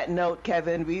 on that note,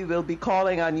 Kevin, we will be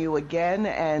calling on you again,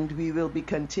 and we will be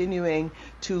continuing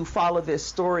to follow this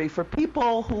story. For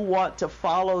people who want to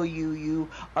follow you, you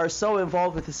are so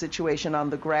involved with the situation on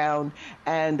the ground,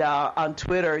 and on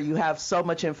Twitter, you have so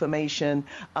much information.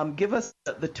 Give us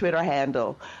the Twitter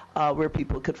handle where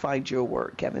people could find your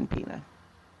work, Kevin Pina.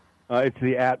 It's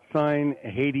the @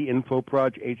 Haiti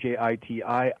Infoproj,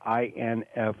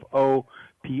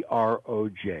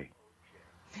 HAITI-INFOPROJ.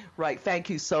 Right. Thank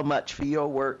you so much for your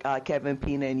work, Kevin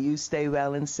Pina, and you stay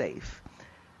well and safe.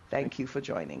 Thank you for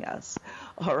joining us.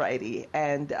 All righty.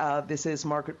 And this is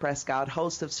Margaret Prescott,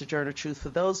 host of Sojourner Truth. For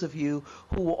those of you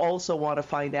who also want to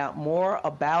find out more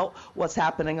about what's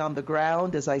happening on the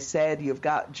ground, as I said, you've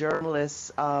got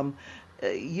journalists,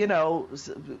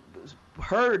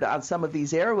 heard on some of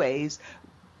these airways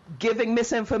giving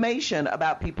misinformation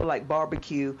about people like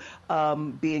Barbecue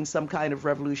being some kind of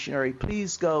revolutionary.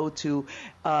 Please go to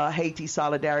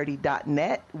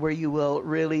HaitiSolidarity.net, where you will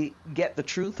really get the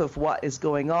truth of what is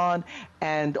going on,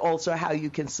 and also how you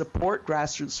can support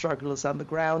grassroots strugglers on the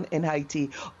ground in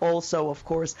Haiti. Also, of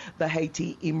course, the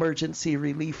Haiti Emergency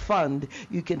Relief Fund.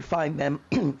 You can find them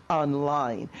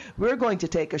online. We're going to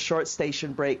take a short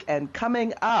station break, and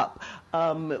coming up,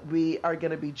 we are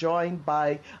going to be joined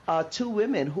by two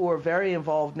women who are very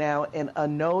involved now in a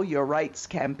Know Your Rights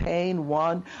campaign,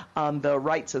 one on the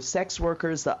rights of sex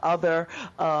workers, the other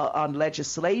on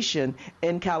legislation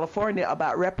in California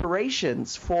about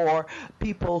reparations for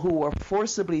people who were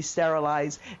forcibly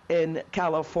sterilized in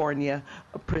California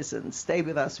prisons. Stay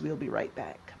with us. We'll be right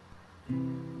back.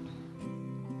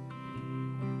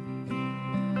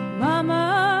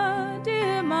 Mama,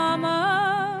 dear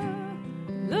mama,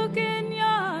 look in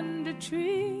yonder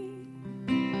tree.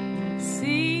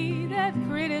 See that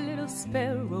pretty little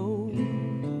sparrow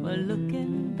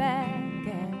looking back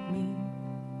at me.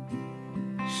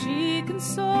 She can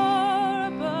soar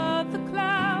above the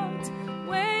clouds,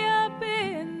 way up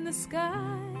in the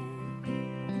sky.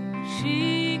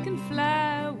 She can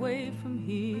fly away from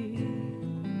here.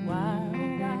 Why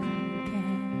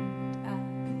can't I?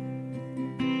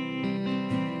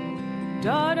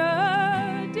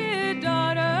 Daughter, dear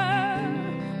daughter,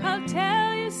 I'll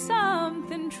tell you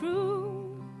something true.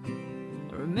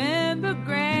 Remember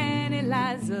Granny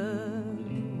Liza,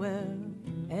 well,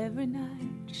 every night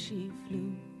she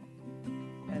flew.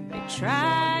 And they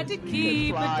tried to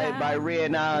keep her down. By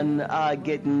Rhiannon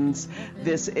Giddens.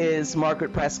 This is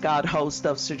Margaret Prescott, host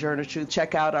of Sojourner Truth.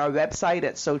 Check out our website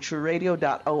at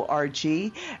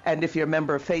SoTrueRadio.org. And if you're a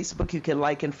member of Facebook, you can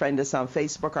like and friend us on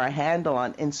Facebook. Our handle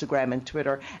on Instagram and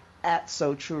Twitter at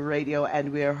So True Radio,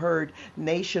 and we are heard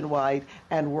nationwide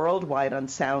and worldwide on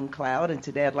SoundCloud. And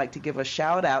today I'd like to give a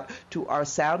shout out to our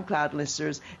SoundCloud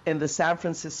listeners in the San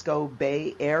Francisco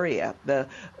Bay Area,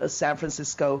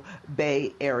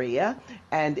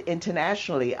 and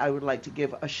internationally. I would like to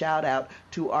give a shout out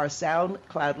to our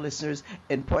SoundCloud listeners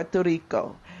in Puerto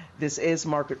Rico. This is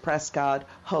Margaret Prescott,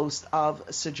 host of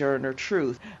Sojourner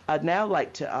Truth. I'd now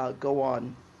like to go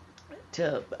on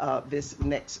to this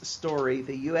next story.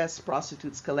 The U.S.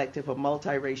 Prostitutes Collective, a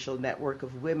multiracial network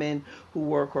of women who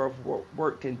work or have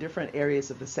worked in different areas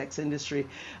of the sex industry,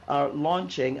 are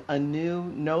launching a new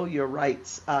Know Your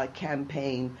Rights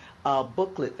campaign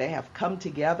booklet. They have come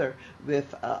together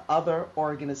with other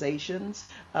organizations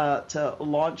to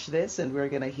launch this, and we're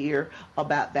going to hear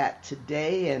about that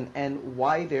today and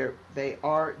why they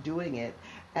are doing it.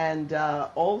 And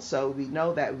also, we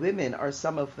know that women are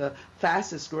some of the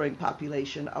fastest growing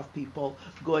population of people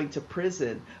going to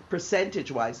prison.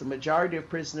 Percentage-wise, the majority of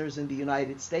prisoners in the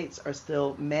United States are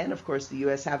still men. Of course, the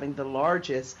U.S. having the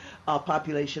largest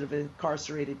population of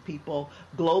incarcerated people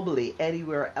globally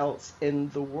anywhere else in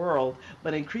the world.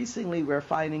 But increasingly, we're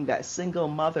finding that single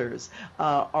mothers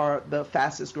are the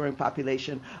fastest growing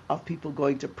population of people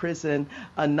going to prison,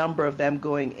 a number of them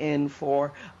going in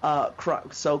for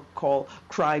so-called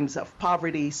crimes of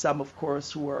poverty, some, of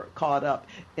course, who are caught up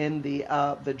in the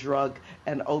drug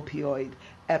and opioid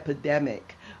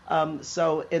epidemic.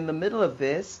 So in the middle of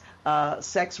this,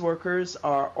 sex workers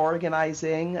are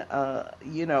organizing,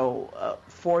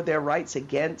 for their rights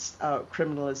against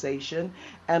criminalization.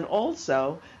 And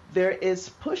also, there is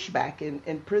pushback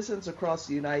in prisons across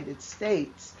the United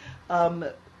States.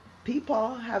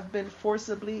 People have been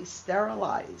forcibly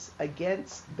sterilized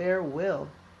against their will.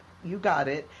 You got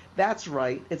it. That's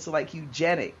right. It's like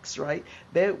eugenics, right?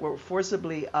 They were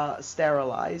forcibly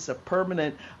sterilized, a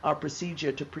permanent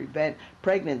procedure to prevent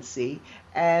pregnancy.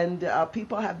 And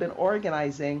people have been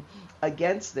organizing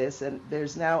against this. And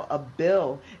there's now a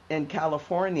bill in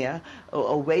California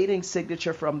awaiting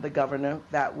signature from the governor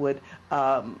that would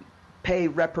pay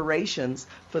reparations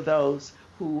for those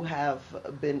who have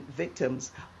been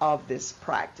victims of this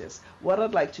practice. What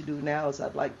I'd like to do now is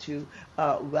I'd like to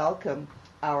welcome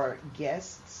our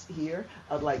guests here.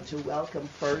 I'd like to welcome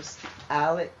first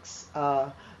Alex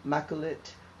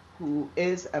Makulit, who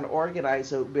is an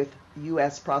organizer with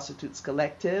U.S. Prostitutes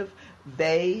Collective.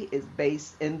 They is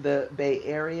based in the Bay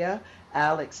Area.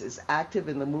 Alex is active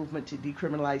in the movement to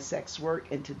decriminalize sex work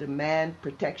and to demand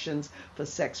protections for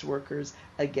sex workers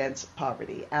against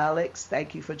poverty. Alex,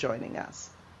 thank you for joining us.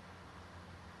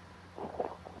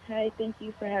 Hi, thank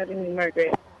you for having me,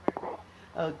 Margaret.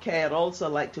 Okay, I'd also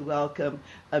like to welcome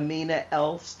Amina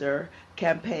Elster,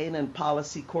 Campaign and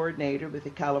Policy Coordinator with the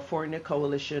California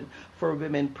Coalition for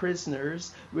Women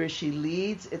Prisoners, where she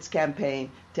leads its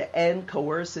campaign to end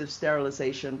coercive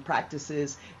sterilization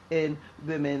practices in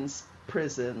women's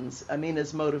prisons.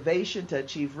 Amina's motivation to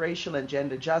achieve racial and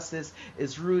gender justice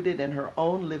is rooted in her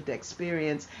own lived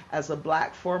experience as a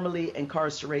Black formerly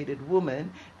incarcerated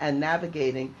woman and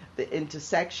navigating the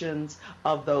intersections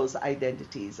of those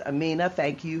identities. Amina,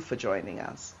 thank you for joining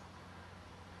us.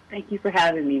 Thank you for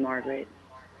having me, Margaret.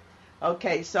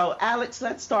 Okay, so Alex,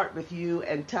 let's start with you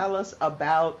and tell us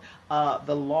about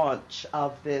the launch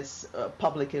of this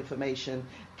public information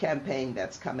campaign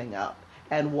that's coming up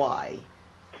and why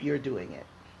you're doing it.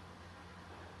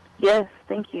 Yes,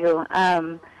 thank you.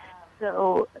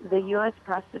 So the U.S.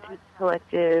 Prostitutes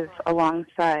Collective,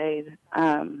 alongside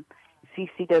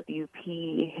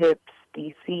CCWP, HIPS,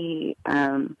 DC,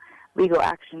 Legal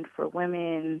Action for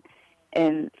Women,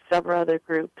 and several other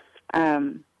groups,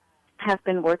 have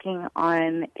been working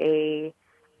on a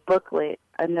booklet,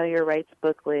 a Know Your Rights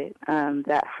booklet,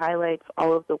 that highlights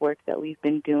all of the work that we've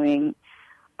been doing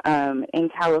in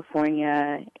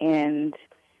California and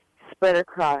spread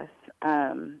across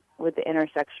with the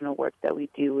intersectional work that we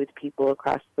do with people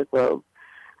across the globe.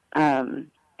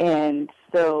 And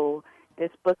so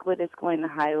this booklet is going to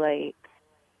highlight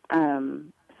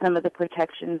some of the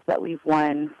protections that we've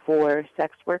won for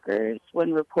sex workers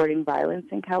when reporting violence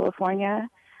in California,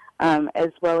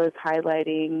 as well as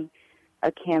highlighting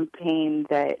a campaign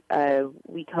that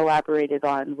we collaborated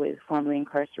on with formerly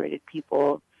incarcerated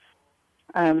people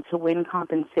to win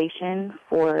compensation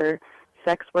for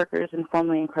sex workers and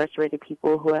formerly incarcerated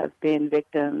people who have been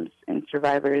victims and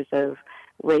survivors of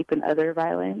rape and other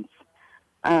violence.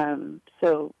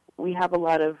 So we have a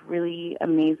lot of really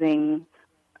amazing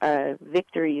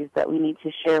victories that we need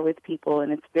to share with people,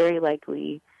 and it's very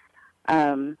likely,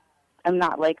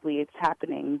 not likely, it's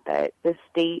happening, that the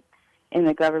state and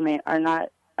the government are not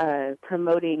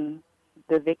promoting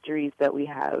the victories that we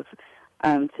have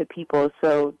to people.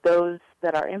 So those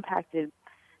that are impacted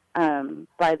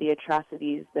by the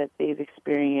atrocities that they've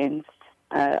experienced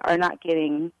are not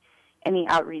getting any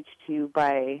outreach to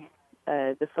by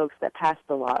the folks that passed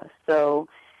the law. So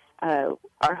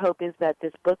our hope is that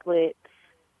this booklet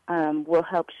will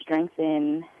help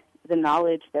strengthen the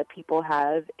knowledge that people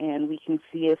have, and we can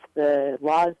see if the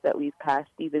laws that we've passed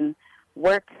even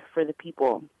work for the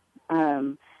people.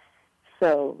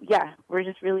 So, yeah, we're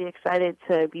just really excited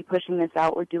to be pushing this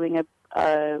out. We're doing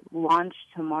a launch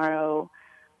tomorrow,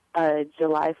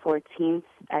 July 14th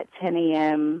at 10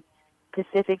 a.m.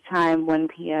 Pacific time, 1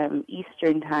 p.m.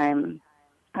 Eastern time.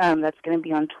 That's going to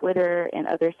be on Twitter and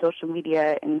other social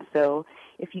media. And so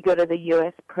if you go to the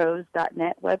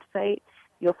uspros.net website,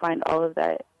 you'll find all of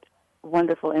that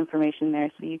wonderful information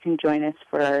there, so you can join us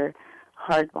for our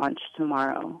hard launch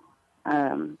tomorrow.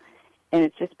 And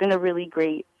it's just been a really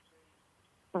great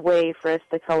way for us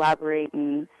to collaborate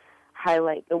and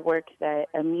highlight the work that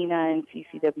Amina and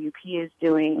CCWP is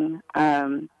doing,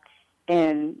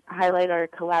 and highlight our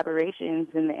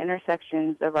collaborations and the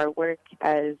intersections of our work,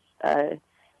 as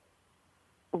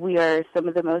we are some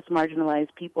of the most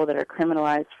marginalized people that are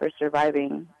criminalized for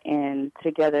surviving, and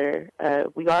together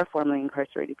we are formerly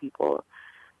incarcerated people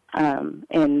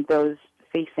and those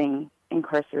facing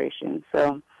incarceration.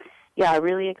 So, yeah,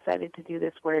 really excited to do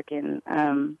this work,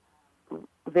 and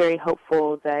very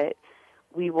hopeful that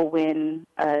we will win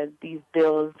these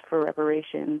bills for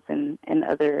reparations and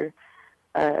other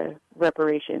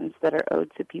reparations that are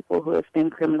owed to people who have been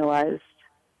criminalized.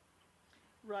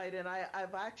 Right, and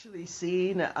I've actually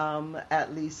seen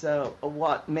at least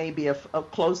what may be a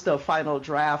close to a final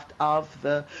draft of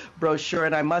the brochure,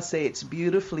 and I must say it's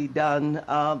beautifully done.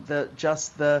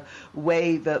 The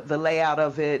way the layout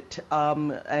of it,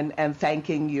 and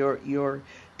thanking your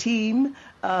team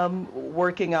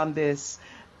working on this.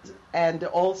 And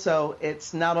also,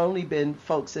 it's not only been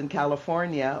folks in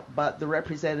California, but the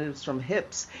representatives from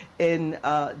HIPS in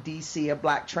D.C., a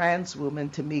black trans woman,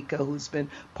 Tamika, who's been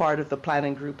part of the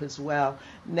planning group as well.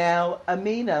 Now,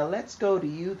 Amina, let's go to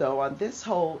you, though, on this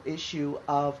whole issue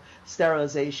of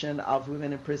sterilization of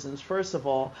women in prisons. First of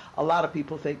all, a lot of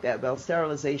people think that, well,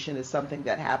 sterilization is something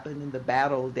that happened in the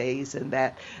bad old days and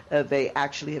that they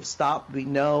actually have stopped. We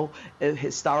know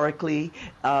historically,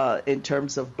 in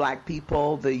terms of black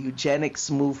people, the eugenics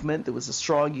movement, there was a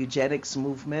strong eugenics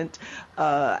movement,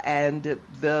 and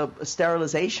the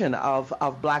sterilization of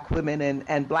black women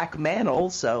and black men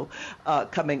also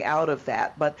coming out of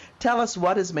that. But tell us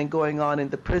what has been going on in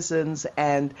the prisons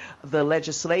and the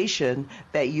legislation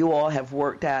that you all have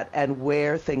worked at and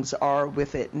where things are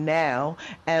with it now,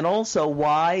 and also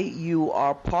why you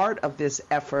are part of this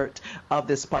effort of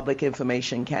this public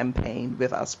information campaign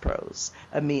with Us Pros.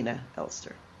 Amina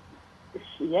Elster.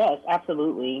 Yes,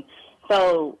 absolutely.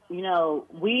 So,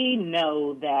 we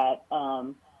know that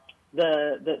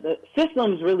the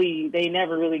systems really, they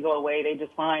never really go away. They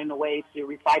just find a way to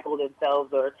recycle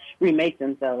themselves or remake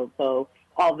themselves. So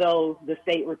although the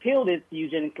state repealed its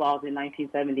eugenics laws in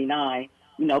 1979,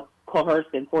 coerced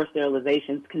and forced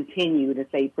sterilizations continued in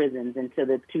state prisons until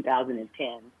the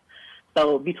 2010s.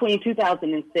 So between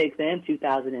 2006 and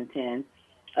 2010,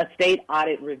 a state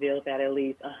audit revealed that at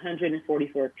least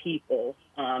 144 people,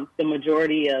 the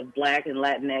majority of Black and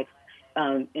Latinx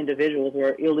individuals,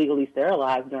 were illegally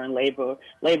sterilized during labor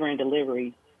and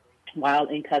delivery while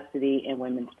in custody in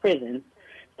women's prisons.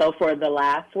 So for the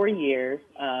last 4 years,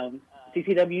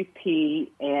 CCWP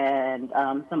and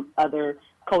some other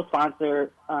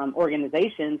co-sponsor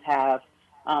organizations have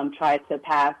tried to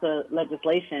pass a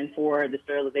legislation for the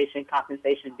sterilization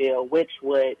compensation bill, which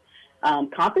would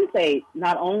compensate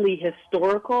not only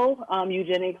historical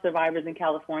eugenic survivors in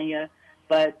California,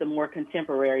 but the more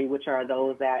contemporary, which are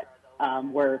those that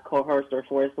were coerced or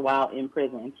forced while in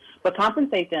prison, but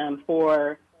compensate them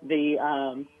for the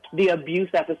abuse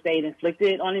that the state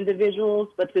inflicted on individuals,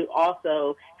 but to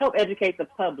also help educate the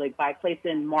public by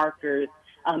placing markers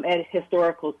at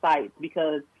historical sites,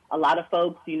 because a lot of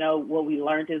folks, what we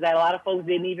learned is that a lot of folks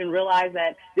didn't even realize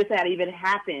that this had even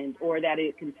happened or that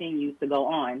it continues to go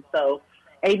on. So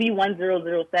AB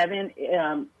 1007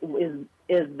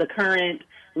 is the current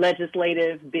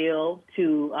legislative bill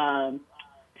to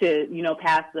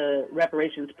pass the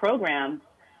reparations program.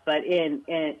 But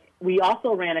we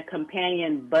also ran a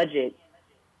companion budget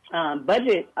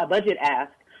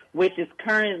ask, which is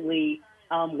currently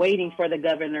waiting for the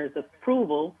governor's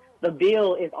approval. The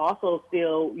bill is also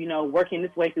still, working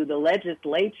its way through the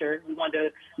legislature. We want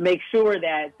to make sure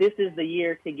that this is the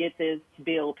year to get this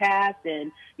bill passed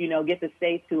and, get the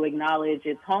state to acknowledge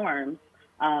its harms.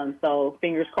 So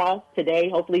fingers crossed today,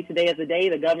 hopefully today is the day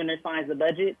the governor signs the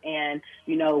budget and,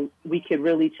 we could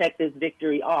really check this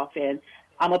victory off. And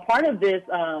I'm a part of this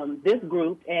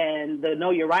group and the Know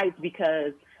Your Rights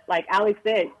because, like Alex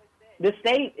said, the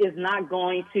state is not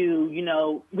going to,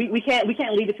 we can't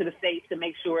leave it to the state to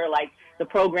make sure like the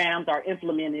programs are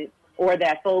implemented or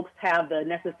that folks have the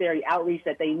necessary outreach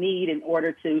that they need in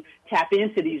order to tap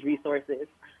into these resources.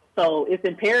 So it's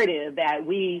imperative that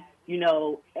we,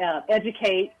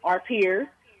 educate our peers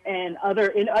and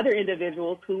other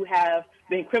individuals who have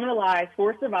been criminalized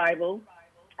for survival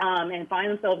and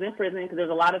find themselves in prison, because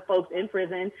there's a lot of folks in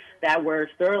prison that were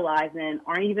sterilized and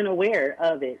aren't even aware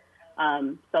of it.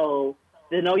 So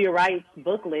the Know Your Rights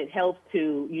booklet helps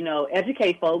to,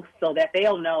 educate folks so that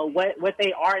they'll know what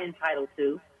they are entitled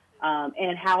to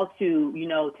and how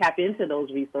to, tap into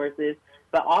those resources,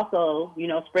 but also,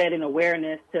 spreading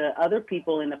awareness to other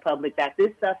people in the public that this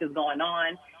stuff is going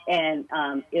on and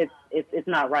it's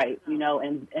not right,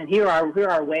 and here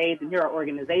are ways and here are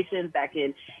organizations that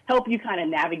can help you kind of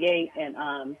navigate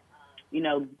and,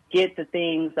 get the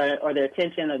things or the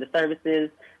attention or the services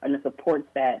and the supports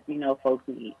that, folks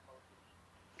need.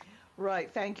 Right.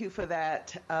 Thank you for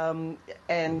that. And,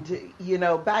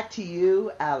 back to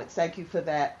you, Alex. Thank you for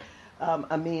that,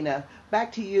 Amina.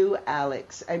 Back to you,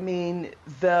 Alex. I mean,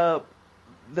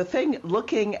 the thing,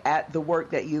 looking at the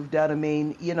work that you've done, I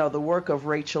mean, the work of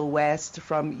Rachel West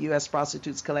from U.S.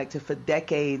 Prostitutes Collective for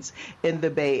decades in the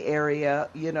Bay Area,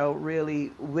 really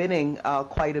winning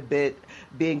quite a bit,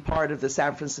 being part of the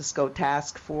San Francisco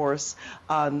Task Force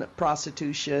on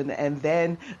Prostitution, and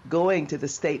then going to the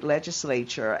state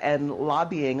legislature and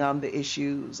lobbying on the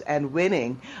issues and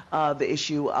winning the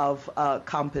issue of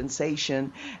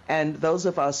compensation. And those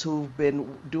of us who've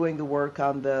been doing the work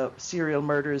on the serial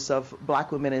murders of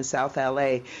Black women in South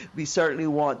LA, we certainly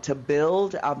want to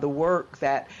build on the work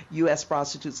that U.S.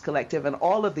 Prostitutes Collective and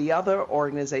all of the other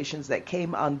organizations that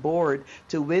came on board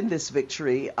to win this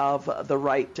victory of the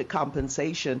right to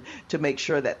compensation, to make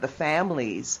sure that the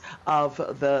families of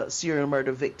the serial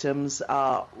murder victims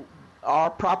are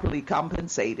properly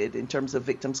compensated in terms of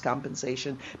victims'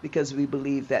 compensation, because we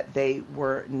believe that they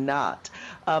were not.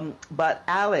 But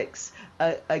Alex,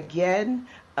 again,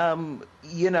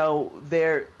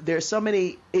 there's so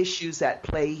many issues at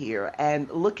play here, and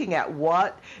looking at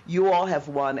what you all have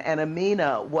won, and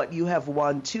Amina, what you have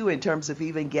won too, in terms of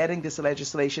even getting this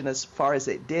legislation as far as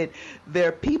it did, there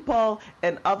are people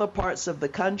in other parts of the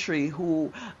country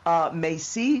who may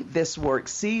see this work,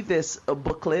 see this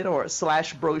booklet or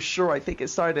 / brochure. I think it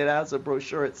started out as a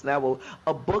brochure, it's now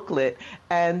a booklet,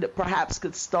 and perhaps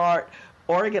could start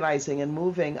organizing and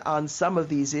moving on some of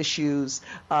these issues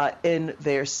in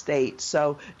their state.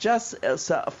 So just as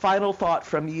a final thought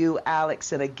from you,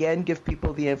 Alex, and again, give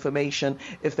people the information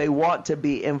if they want to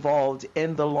be involved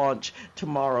in the launch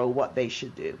tomorrow, what they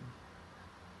should do.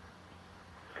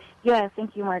 Yeah,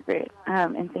 thank you, Margaret,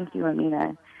 and thank you,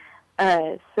 Amina.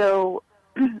 So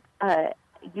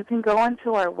you can go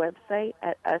onto our website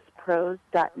at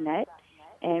uspros.net,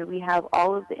 and we have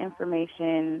all of the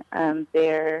information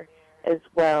there as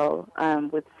well,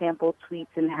 with sample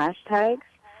tweets and hashtags.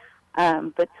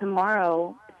 But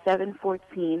tomorrow,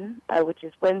 7/14, which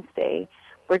is Wednesday,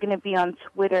 we're going to be on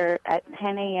Twitter at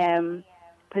 10 a.m.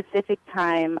 Pacific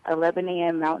time, 11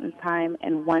 a.m. Mountain time,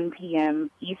 and 1 p.m.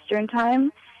 Eastern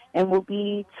time. And we'll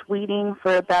be tweeting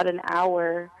for about an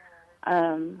hour,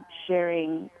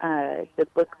 sharing the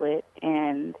booklet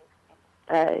and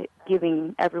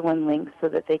giving everyone links so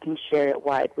that they can share it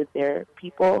wide with their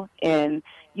people. And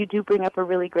you do bring up a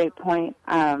really great point.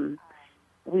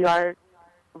 We are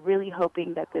really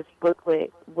hoping that this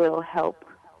booklet will help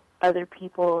other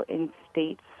people in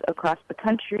states across the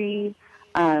country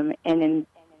and in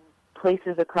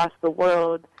places across the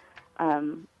world,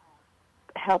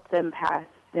 help them pass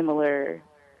similar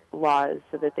laws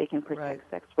so that they can protect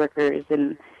sex workers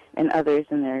and others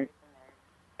in their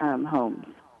homes.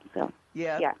 So.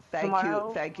 Yeah. Thank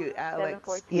you, Alex.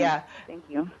 7/14. Yeah. Thank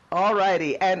you. All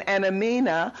righty. And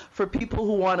Amina, for people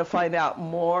who want to find out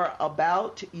more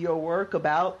about your work,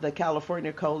 about the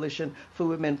California Coalition for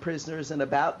Women Prisoners, and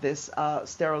about this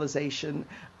sterilization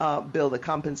bill, the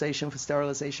compensation for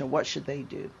sterilization, what should they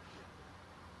do?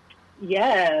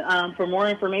 Yeah, for more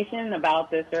information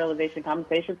about the sterilization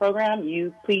compensation program,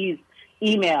 you please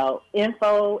email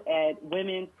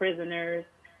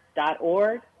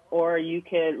info@womenprisoners.org, or you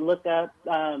could look up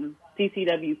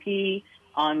CCWP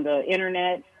on the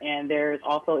internet, and there's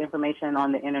also information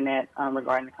on the internet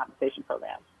regarding the compensation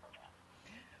program.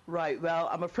 Right. Well,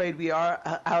 I'm afraid we are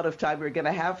out of time. We're going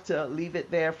to have to leave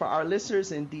it there. For our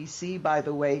listeners in D.C., by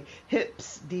the way,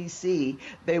 HIPS D.C.,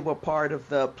 they were part of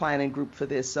the planning group for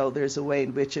this, so there's a way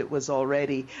in which it was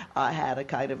already had a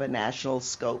kind of a national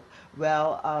scope.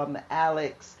 Well,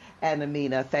 Alex and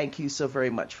Amina, thank you so very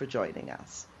much for joining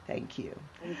us. Thank you.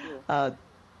 Thank you.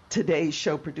 Today's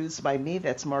show produced by me,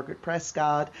 that's Margaret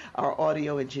Prescott, our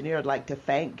audio engineer. I'd like to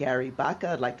thank Gary Baca.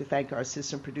 I'd like to thank our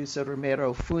assistant producer,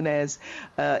 Romero Funes.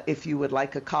 If you would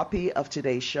like a copy of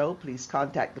today's show, please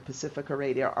contact the Pacifica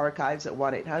Radio Archives at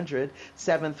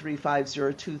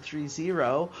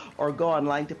 1-800-735-0230 or go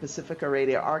online to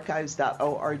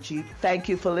pacificaradioarchives.org. Thank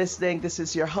you for listening. This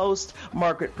is your host,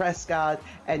 Margaret Prescott,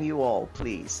 and you all,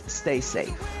 please stay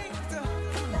safe.